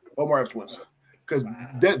is. Omar Epps wins. Because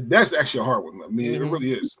that's actually a hard one. I mean, it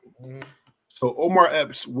really is. Mm-hmm. So Omar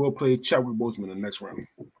Epps will play Chadwick Boseman in the next round.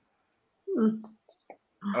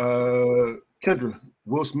 Kendra,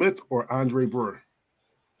 Will Smith or Andre Brewer?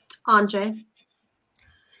 Andre.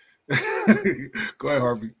 Go ahead,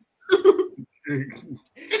 Harvey.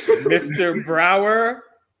 Mr. Brower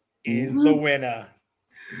is the winner.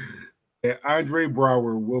 And Andre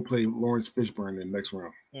Brower will play Lawrence Fishburne in the next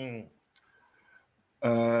round.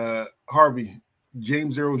 Harvey,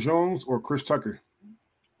 James Earl Jones or Chris Tucker?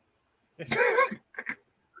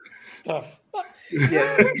 Tough.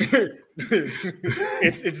 Yeah.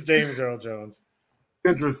 it's James Earl Jones.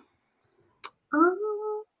 Kendra.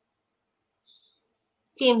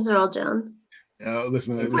 James Earl Jones.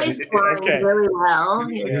 Listen, he plays really well.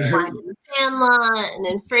 He was fine in Sandlot and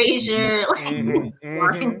in Frasier.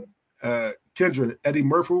 Kendra,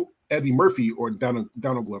 Eddie Murphy or Donald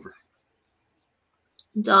Glover?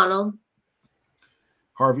 Donald.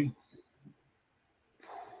 Harvey.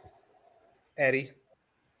 Eddie.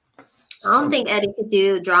 I don't think Eddie could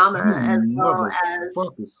do drama as well as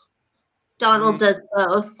Donald does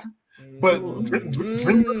both. But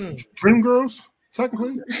Dreamgirls,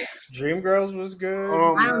 technically. Dreamgirls was good.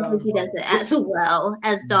 I don't think he does it as well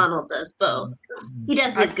as Donald does both. He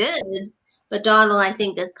does it good, but Donald, I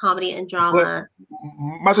think, does comedy and drama.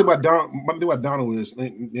 My thing about Donald is,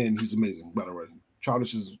 and he's amazing, by the way.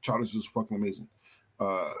 Childish is fucking amazing.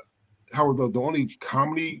 However, the only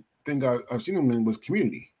comedy thing I've seen him in was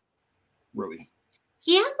Community. Really,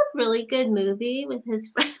 he has a really good movie with his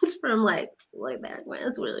friends from like back when.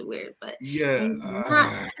 It's really weird, but yeah.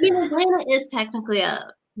 Atlanta is technically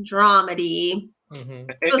a dramedy.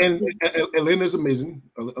 Mm-hmm. And Atlanta's amazing.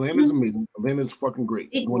 Atlanta's fucking great.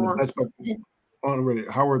 One of the best on Reddit.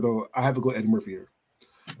 However, though, I have to go Eddie Murphy here.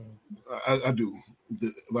 I do.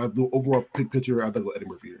 The overall picture, I have to go Eddie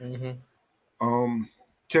Murphy here.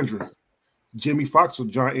 Kendra, Jamie Foxx or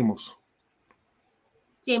John Amos?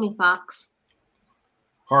 Jamie Foxx.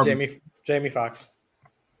 Harvey. Jamie Foxx.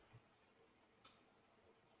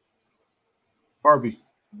 Harvey.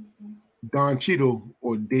 Don Cheadle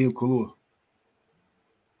or Dave Kaluuya?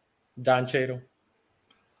 Don Cheadle.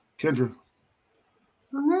 Kendra.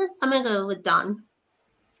 On this, I'm gonna go with Don.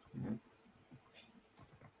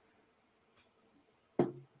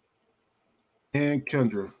 And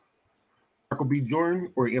Kendra. Michael B.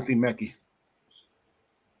 Jordan or Anthony Mackie?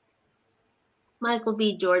 Michael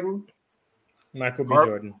B. Jordan. Michael B.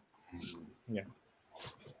 Jordan. Yeah.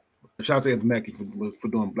 Shout out to Anthony Mackie for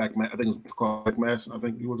doing Black Mass. I think it was called Black Mass. I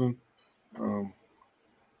think he was in. All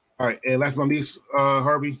right, and last but not least,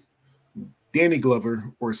 Harvey, Danny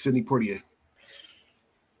Glover or Sidney Poitier?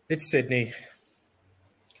 It's Sidney.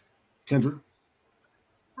 Kendra?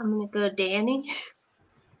 I'm gonna go Danny.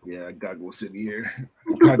 Yeah, I gotta go Sidney here.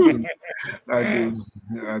 I do.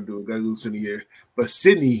 Gotta go Sidney here. But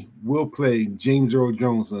Sidney will play James Earl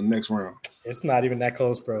Jones in the next round. It's not even that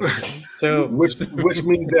close, bro. which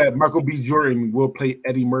means that Michael B. Jordan will play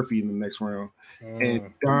Eddie Murphy in the next round.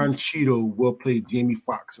 And Don Cheadle will play Jamie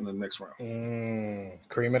Foxx in the next round.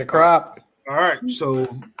 Cream of the crop. All right,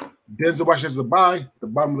 so Denzel Washington has a bye. The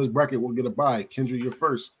bottom of this bracket will get a bye. Kendra, you're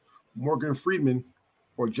first. Morgan Freeman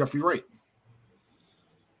or Jeffrey Wright?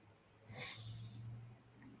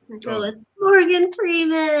 Let's go with Morgan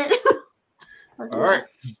Freeman. All right.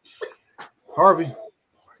 Harvey.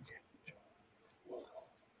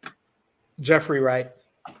 Jeffrey Wright.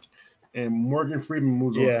 And Morgan Freeman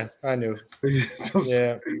moves on. Yeah, I knew.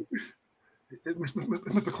 Yeah. It's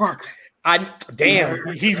Mr. Clark.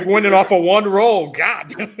 Damn, he's winning off of one roll.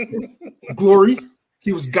 God. Glory.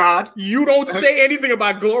 He was God. You don't say anything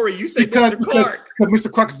about Glory. You say Mr. Clark. Because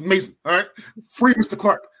Mr. Clark is amazing. All right. Free Mr.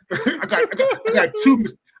 Clark. I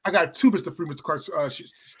got two Mr. Free Mr. Clark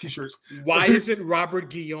t-shirts. Why isn't Robert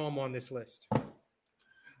Guillaume on this list?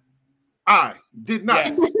 I did not.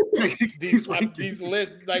 Yes. These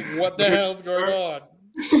lists, like, what the hell's going on?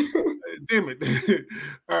 Damn it.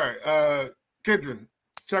 All right. Kendra,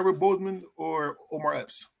 Chadwick Boseman or Omar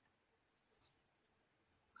Epps?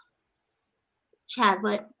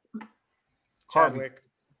 Chadwick.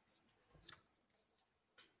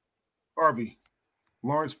 Harvey,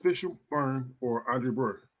 Lawrence Fishburne or Andre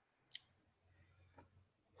Brewer?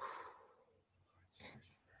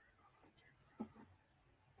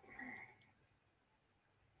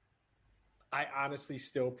 I honestly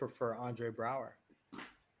still prefer Andre Braugher.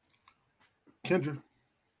 Kendra?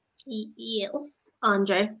 Yes.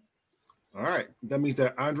 Andre. All right. That means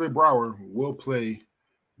that Andre Braugher will play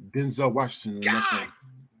Denzel Washington in the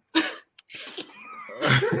next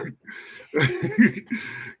one.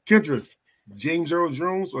 Kendra, James Earl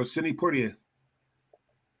Jones or Sidney Poitier?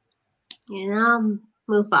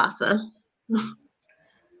 Mufasa.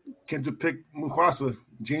 Kendra picked Mufasa.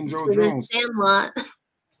 James Earl Jones. Sandlot.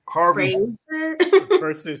 Harvey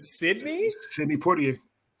versus Sidney? Sidney Poitier.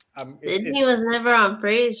 Sidney was never on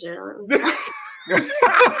Frasier.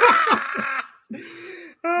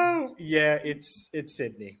 Oh, yeah, it's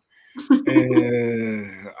Sidney.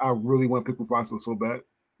 And I really want to pick Mufasa so bad.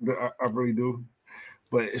 I really do.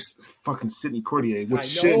 But it's fucking Sidney Poitier, which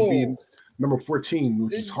should be number 14,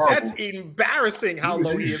 which is horrible. That's embarrassing how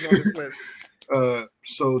low he is on this list.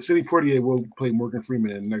 So Sidney Poitier will play Morgan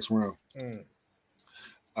Freeman in the next round.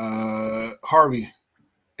 Harvey,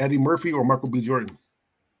 Eddie Murphy or Michael B. Jordan?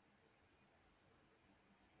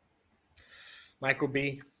 Michael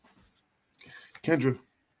B. Kendra.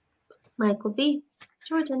 Michael B.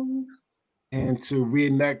 Jordan. And to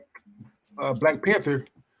reenact Black Panther,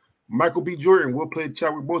 Michael B. Jordan will play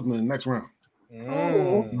Chadwick Boseman in the next round.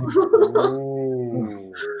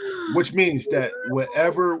 Which means that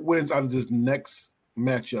whoever wins out of this next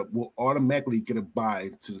matchup will automatically get a bye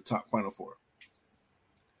to the top final four.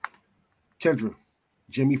 Kendra,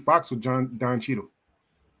 Jamie Foxx or Don Cheadle?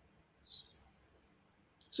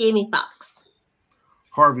 Jamie Foxx.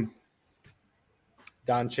 Harvey.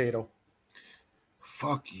 Don Cheadle.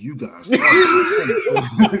 Fuck you guys.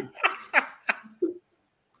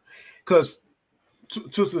 Because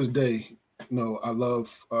to this day, I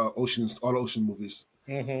love all the ocean movies.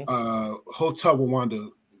 Hotel Rwanda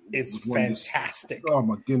is fantastic. Oh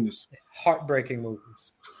my goodness, heartbreaking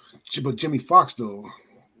movies. But Jimmy Foxx though,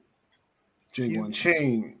 Django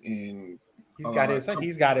Unchained, and he's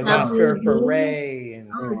got his Oscar for Ray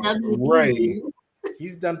and Ray.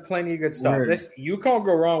 He's done plenty of good stuff. You can't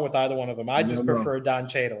go wrong with either one of them. I just prefer Don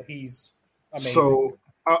Cheadle. He's amazing. So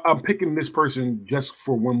I'm picking this person just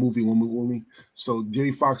for one movie. So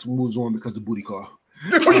Jimmy Foxx moves on because of Booty Call.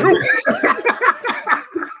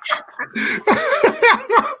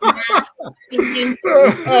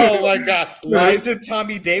 Oh my God! Why isn't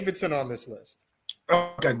Tommy Davidson on this list?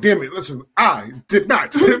 Oh, God damn it. Listen, I did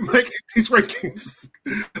not make these rankings.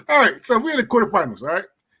 All right, so we're in the quarterfinals, all right?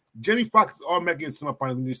 Jamie Foxx is automatically in the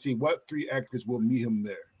semifinals. We need to see what three actors will meet him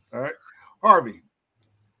there, all right? Harvey,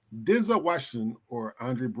 Denzel Washington or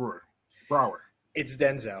Andre Braugher? It's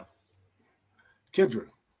Denzel. Kendra?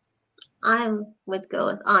 I would go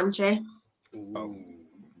with Andre. Oh,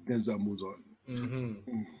 Denzel moves on.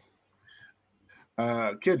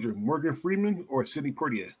 Kendra, Morgan Freeman or Sidney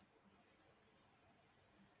Poitier?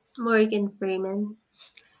 Morgan Freeman.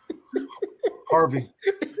 Harvey?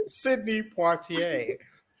 Sidney Poitier.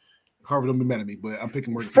 Harvey, don't be mad at me, but I'm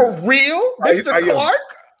picking Morgan For Freeman. real? Mr. Clark?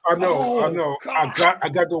 I know. God. I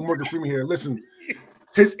got to go Morgan Freeman here. Listen,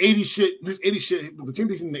 his 80s shit, the team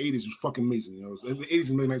in the 80s was fucking amazing. In the 80s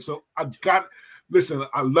and late 90s. So listen,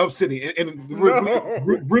 I love Sidney. And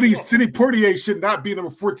really, Sidney Poitier should not be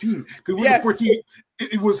number 14. Because number 14,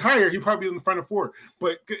 it was higher. He'd probably be in the final four.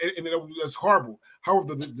 But it was horrible.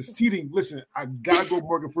 However, the seating, listen, I got to go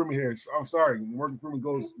Morgan Freeman here. So I'm sorry. Morgan Freeman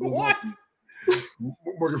goes. What?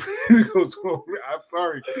 Morgan Freeman goes. I'm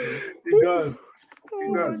sorry. He does.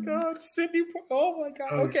 my God, Sydney! Oh my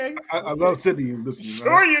God. Okay, I love Sydney. Listen,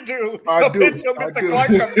 sure you do. I do. Until Mr. Clark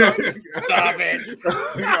comes up. Stop it.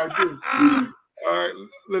 Yeah, I do. All right,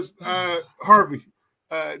 let's. Harvey,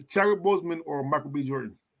 Chadwick Boseman or Michael B.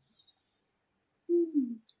 Jordan?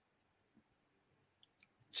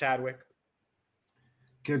 Chadwick.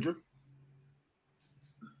 Kendra?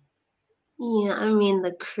 Yeah, I mean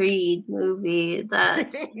the Creed movie.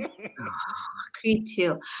 That's Creed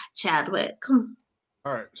 2. Chadwick.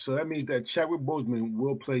 All right, so that means that Chadwick Boseman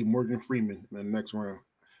will play Morgan Freeman in the next round,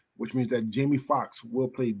 which means that Jamie Foxx will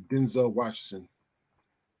play Denzel Washington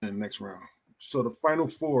in the next round. So the final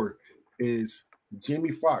four is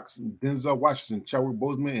Jamie Foxx, Denzel Washington, Chadwick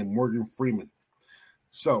Boseman, and Morgan Freeman.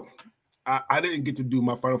 So I didn't get to do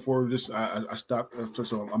my final four. I stopped,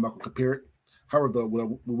 so I'm not going to compare it. However,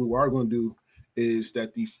 what we are going to do is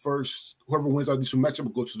that the first whoever wins out these two matchups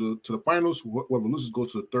will go to the finals. Whoever loses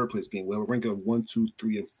goes to the third place game. We'll have a ranking of 1, 2,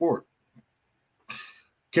 3, and 4.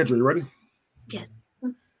 Kendra, you ready? Yes.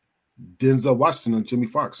 Denzel Washington and Jamie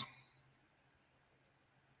Foxx.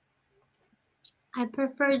 I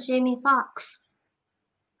prefer Jamie Foxx.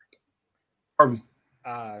 Harvey.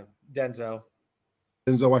 Denzel.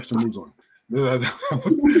 Denzel Washington moves on.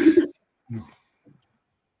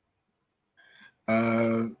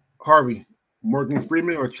 Harvey, Morgan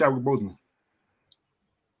Freeman or Chadwick Boseman?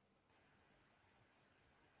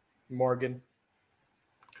 Morgan.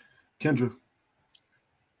 Kendra.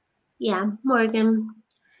 Yeah, Morgan.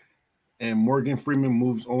 And Morgan Freeman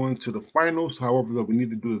moves on to the finals. However, though, we need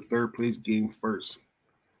to do the third place game first.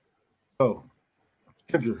 So,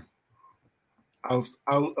 Kendra, out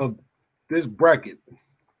of this bracket,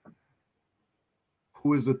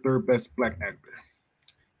 who is the third best black actor?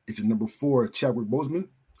 Is it number 4, Chadwick Boseman,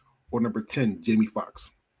 or number 10, Jamie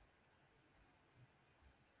Foxx?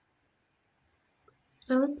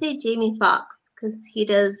 I would say Jamie Foxx because he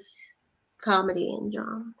does comedy and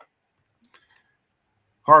drama.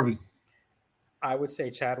 Harvey. I would say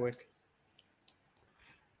Chadwick.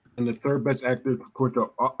 And the third best actor, according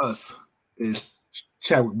to us, is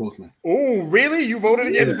Chadwick Boseman. Oh, really? You voted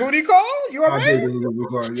against Booty Call? You all right? I did Booty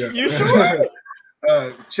Call, yeah. You sure?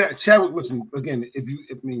 Chadwick, listen again.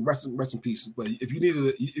 Rest in peace. But if you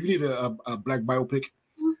needed a black biopic,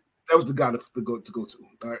 that was the guy to go to.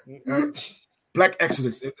 All right. Black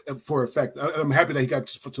Exodus, for a fact. I'm happy that he got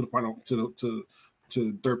to the final to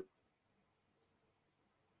third.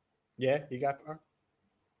 Yeah, he got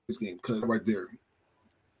this game because right there,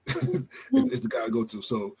 it's the guy to go to.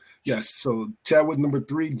 So yes, so Chadwick number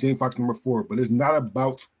 3, Jamie Foxx number 4. But it's not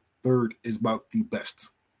about third; it's about the best.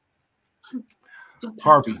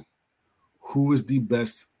 Harvey, who is the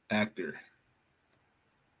best actor?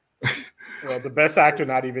 Well, the best actor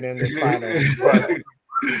not even in this final.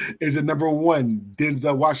 Is it number 1,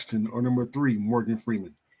 Denzel Washington, or number 3, Morgan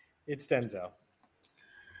Freeman? It's Denzel.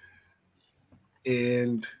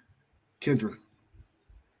 And Kendra.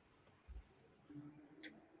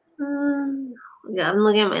 Yeah, I'm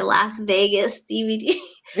looking at my Las Vegas DVD.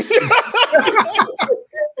 Have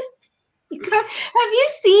you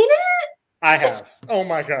seen it? I have. Oh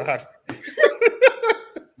my God.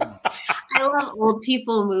 I love old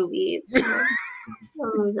people movies.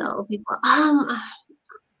 Old people.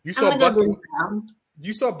 You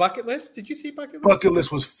saw Bucket List? Did you see Bucket List? Bucket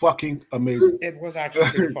List was fucking amazing. It was actually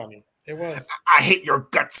pretty funny. It was. I hate your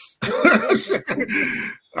guts. All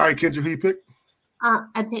right, Kendra, who you pick?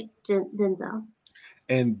 I picked Denzel.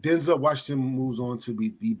 And Denzel Washington moves on to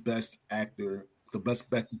be the best actor, the best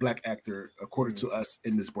black actor, according to us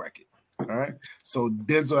in this bracket. All right. So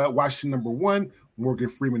Denzel Washington number 1, Morgan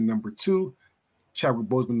Freeman number 2, Chadwick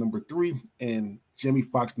Boseman number 3, and Jamie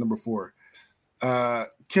Foxx number 4.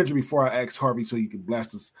 Kendra, before I ask Harvey so you can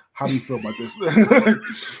blast us, how do you feel about this?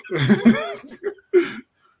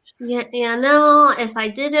 Yeah, no, if I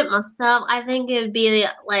did it myself, I think it would be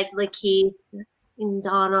like Lakeith and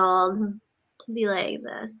Donald. Be like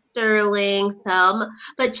the Sterling thumb.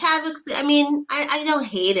 But Chadwick's, I mean, I don't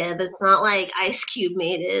hate it. It's not like Ice Cube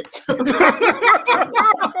made it. So.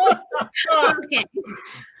 Okay.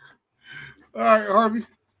 All right, Harvey.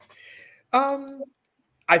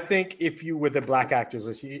 I think if you with the black actors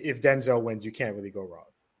list, if Denzel wins, you can't really go wrong.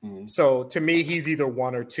 Mm-hmm. So to me, he's either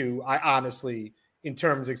 1 or 2. I honestly, in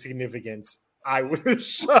terms of significance, I would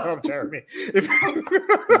shut up, Jeremy.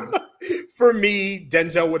 For me,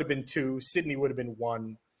 Denzel would have been 2, Sydney would have been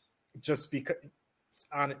 1, just because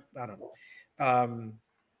I don't know.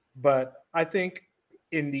 But I think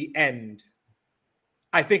in the end,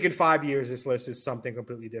 I think in 5 years, this list is something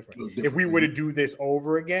completely different. If we were to do this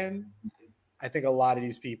over again, I think a lot of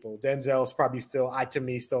these people, Denzel's probably still, to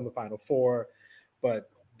me, still in the final 4, but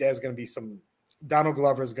there's going to be some Donald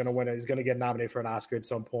Glover is going to win it. He's going to get nominated for an Oscar at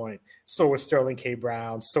some point. So is Sterling K.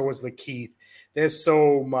 Brown. So is Lakeith. There's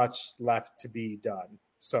so much left to be done.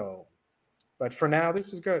 So, but for now,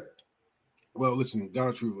 this is good. Well, listen,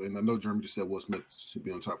 Donald True, and I know Jeremy just said Will Smith should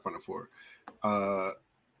be on top Final Four. When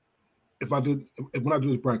I do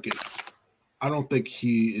this bracket, I don't think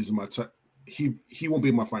he is my top. He won't be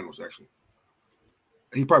in my finals, actually.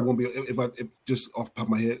 He probably won't be if just off the top of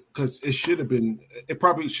my head, because it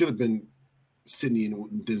probably should have been Sydney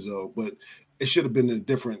and Denzel, but it should have been a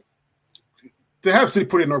different. To have Sydney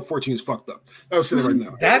put it in number 14 is fucked up. I was saying right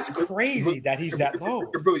now. That's crazy that he's that low.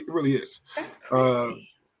 It really is. That's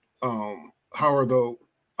crazy. However, though,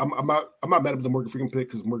 I'm not mad at the Morgan Freeman pick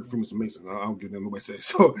because Morgan Freeman's amazing. I don't give them nobody says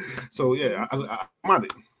so. Yeah, I'm on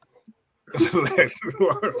it. All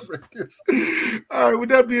right, with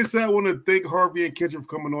that being said, I want to thank Harvey and Kendra for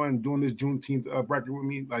coming on and doing this Juneteenth bracket with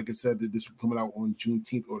me. Like I said, this will coming out on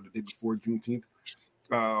Juneteenth or the day before Juneteenth.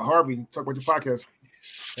 Harvey, talk about your podcast.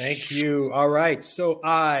 Thank you. All right. So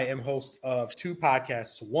I am host of two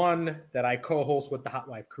podcasts. One that I co-host with the hot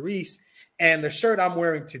wife, Carice. And the shirt I'm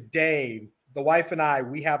wearing today, the wife and I,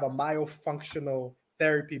 we have a myofunctional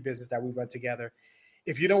therapy business that we run together.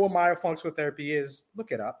 If you know what myofunctional therapy is,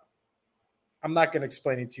 look it up. I'm not going to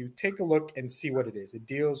explain it to you. Take a look and see what it is. It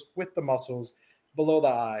deals with the muscles below the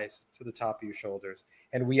eyes to the top of your shoulders.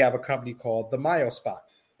 And we have a company called the MyoSpot.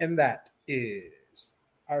 And that is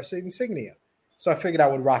our insignia. So I figured I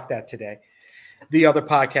would rock that today. The other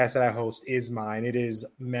podcast that I host is mine. It is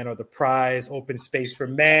Men Are the Prize, Open Space for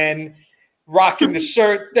Men. Rocking the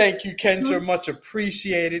shirt. Thank you, Kendra. Much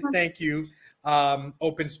appreciated. Thank you.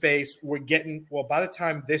 Open Space. We're getting, well, by the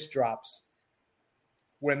time this drops,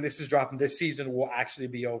 when this is dropping, this season will actually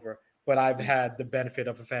be over. But I've had the benefit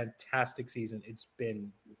of a fantastic season. It's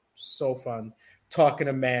been so fun talking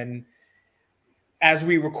to men. As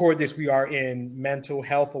we record this, we are in Mental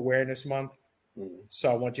Health Awareness Month. So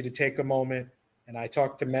I want you to take a moment, and I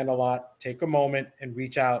talk to men a lot. Take a moment and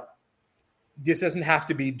reach out. This doesn't have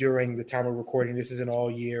to be during the time of recording. This is an all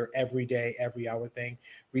year, every day, every hour thing.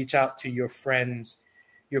 Reach out to your friends,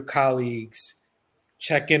 your colleagues.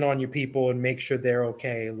 Check in on your people and make sure they're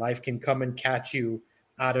okay. Life can come and catch you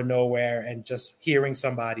out of nowhere, and just hearing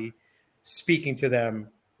somebody, speaking to them,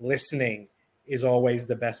 listening is always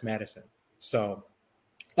the best medicine. So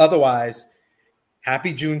otherwise,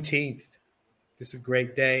 happy Juneteenth. This is a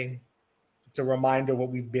great day. It's a reminder of what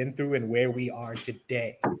we've been through and where we are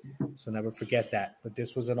today. So never forget that. But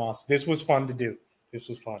this was this was fun to do. This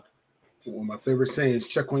was fun. One of my favorite sayings,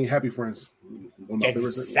 check on your happy friends.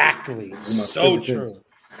 Exactly. So true.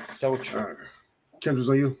 So true. Kendra's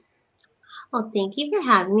on you. Well, thank you for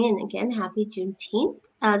having me. And again, happy Juneteenth.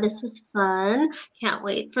 This was fun. Can't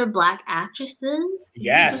wait for Black actresses.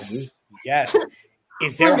 Yes. Yes.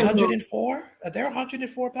 Is there 104? Are there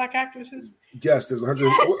 104 Black actresses? Yes, there's 100.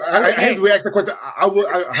 I hate to react to the question. I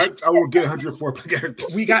will get 104 Black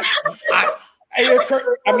actresses. We got.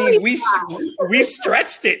 I mean, we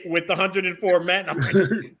stretched it with the 104 men. I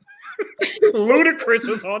mean, Ludacris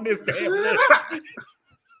was on this damn list.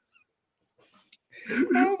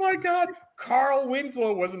 Oh my God, Carl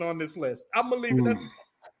Winslow wasn't on this list. I'm believing that's.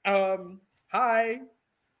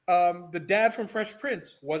 The dad from Fresh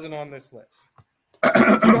Prince wasn't on this list.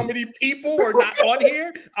 So many people are not on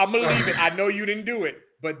here. I'm believing. I know you didn't do it,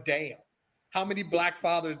 but damn. How many Black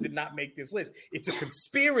fathers did not make this list? It's a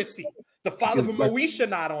conspiracy. The father from Moesha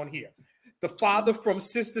not on here. The father from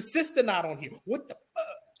Sister not on here. What the fuck?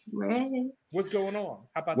 Right. What's going on?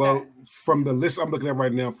 How about that? Well, from the list I'm looking at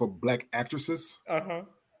right now for Black actresses,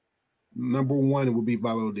 number one would be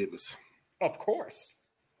Viola Davis. Of course.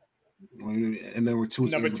 And number two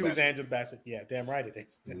is Angela Bassett. Yeah, damn right it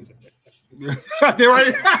is. Damn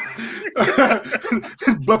right.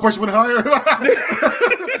 Blood pressure went higher.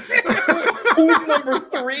 Who's number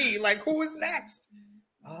three? Like, who is next?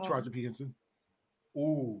 Taraji P. Henson.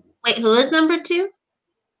 Ooh. Wait, who is number two?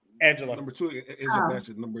 Angela. Number two is Angela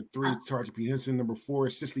Bassett. Number three, Taraji P. Henson. Number four,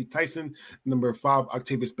 Cicely Tyson. Number five,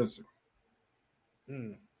 Octavia Spencer.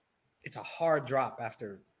 It's a hard drop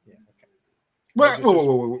after. Yeah. Okay. No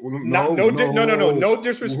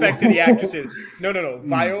disrespect to the actresses. No.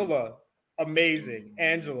 Viola, amazing.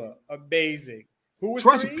 Angela, amazing. Who was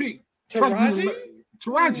Taraji?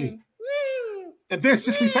 Taraji. And then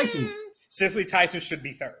Cicely Tyson. Cicely Tyson should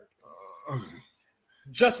be third.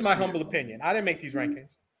 Just my humble opinion. I didn't make these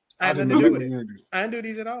rankings. I had nothing to do with it. I didn't do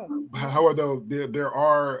these at all. However, though, there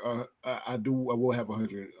are. I will have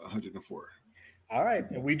 104. All right,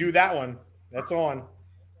 and we do that one. That's on.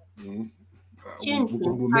 We'll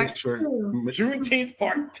make sure. Juneteenth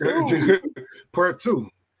part 2. Part 2.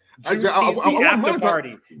 The after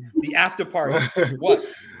party. The after party.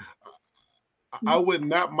 What? I would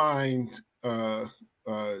not mind dropping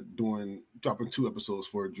 2 episodes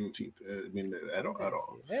for Juneteenth. I mean, at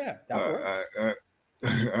all. Yeah, that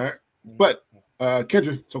works. But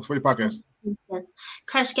Kendra, Talk Sweaty Podcast. Yes.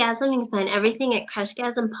 Crushgasm, you can find everything at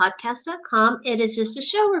crushgasmpodcast.com. It is just a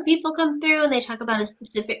show where people come through and they talk about a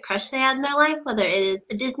specific crush they had in their life, whether it is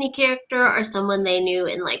a Disney character or someone they knew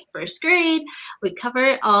in like first grade. We cover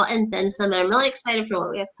it all and then some. And I'm really excited for what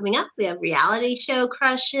we have coming up. We have reality show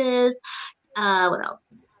crushes. What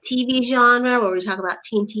else? TV genre where we talk about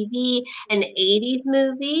teen TV, an 80s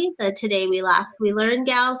movie. The Today We Laughed, We Learned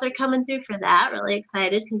gals are coming through for that. Really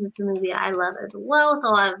excited because it's a movie I love as well with a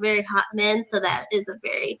lot of very hot men. So that is a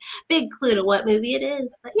very big clue to what movie it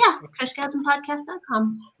is. But yeah,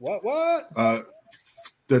 crushgasmpodcast.com. What?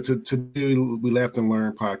 The Today We Laughed and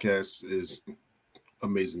Learned podcast is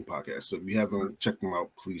amazing podcast. So if you haven't checked them out,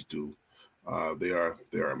 please do. They are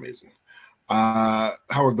amazing.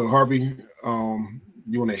 However, Harvey,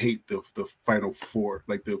 you want to hate the final 4,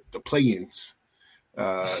 like the play-ins.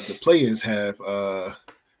 The play-ins have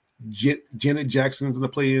Janet Jackson's in the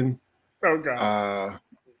play-in. Oh God.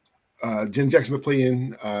 Janet Jackson the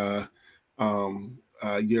play-in.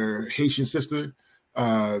 Your Haitian sister.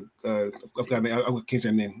 I can't say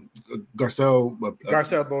her name. Garcelle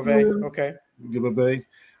Beauvais. Okay. Beauvais.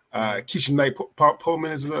 Keisha Knight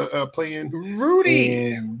Pullman is playing.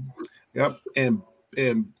 Rudy. And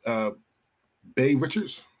Bay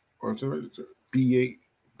Richards or B.A.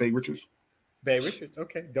 Bay Richards. Bay Richards.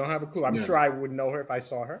 Okay. Don't have a clue. I'm sure I would know her if I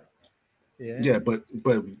saw her. Yeah. Yeah, but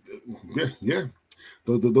yeah.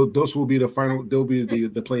 Those will be the final. They'll be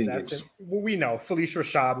the playing games. Well, we know Felicia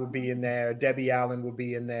Rashad will be in there. Debbie Allen will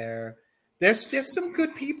be in there. There's some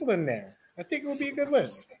good people in there. I think it will be a good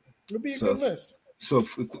list. It'll be a good list. So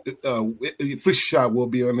Felicia Rashad will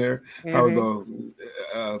be on there.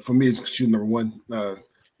 Mm-hmm. For me, she's number 1.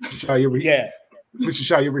 Felicia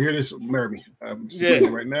Shaw, you ever hear this? Marry me. I'm just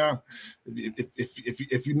saying right now.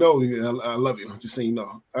 If you know, I love you. I'm just saying you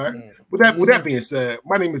know. All right. Mm-hmm. With that being said,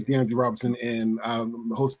 my name is DeAndre Robinson, and I'm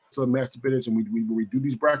the host of Master Bidders, and we do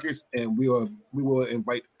these brackets, and we will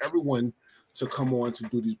invite everyone to come on to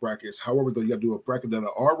do these brackets. However, though, you got to do a bracket that I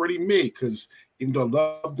already made because even though I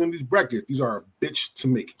love doing these brackets, these are a bitch to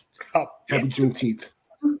make. Happy Juneteenth.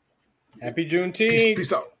 Happy Juneteenth.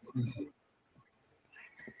 Peace out.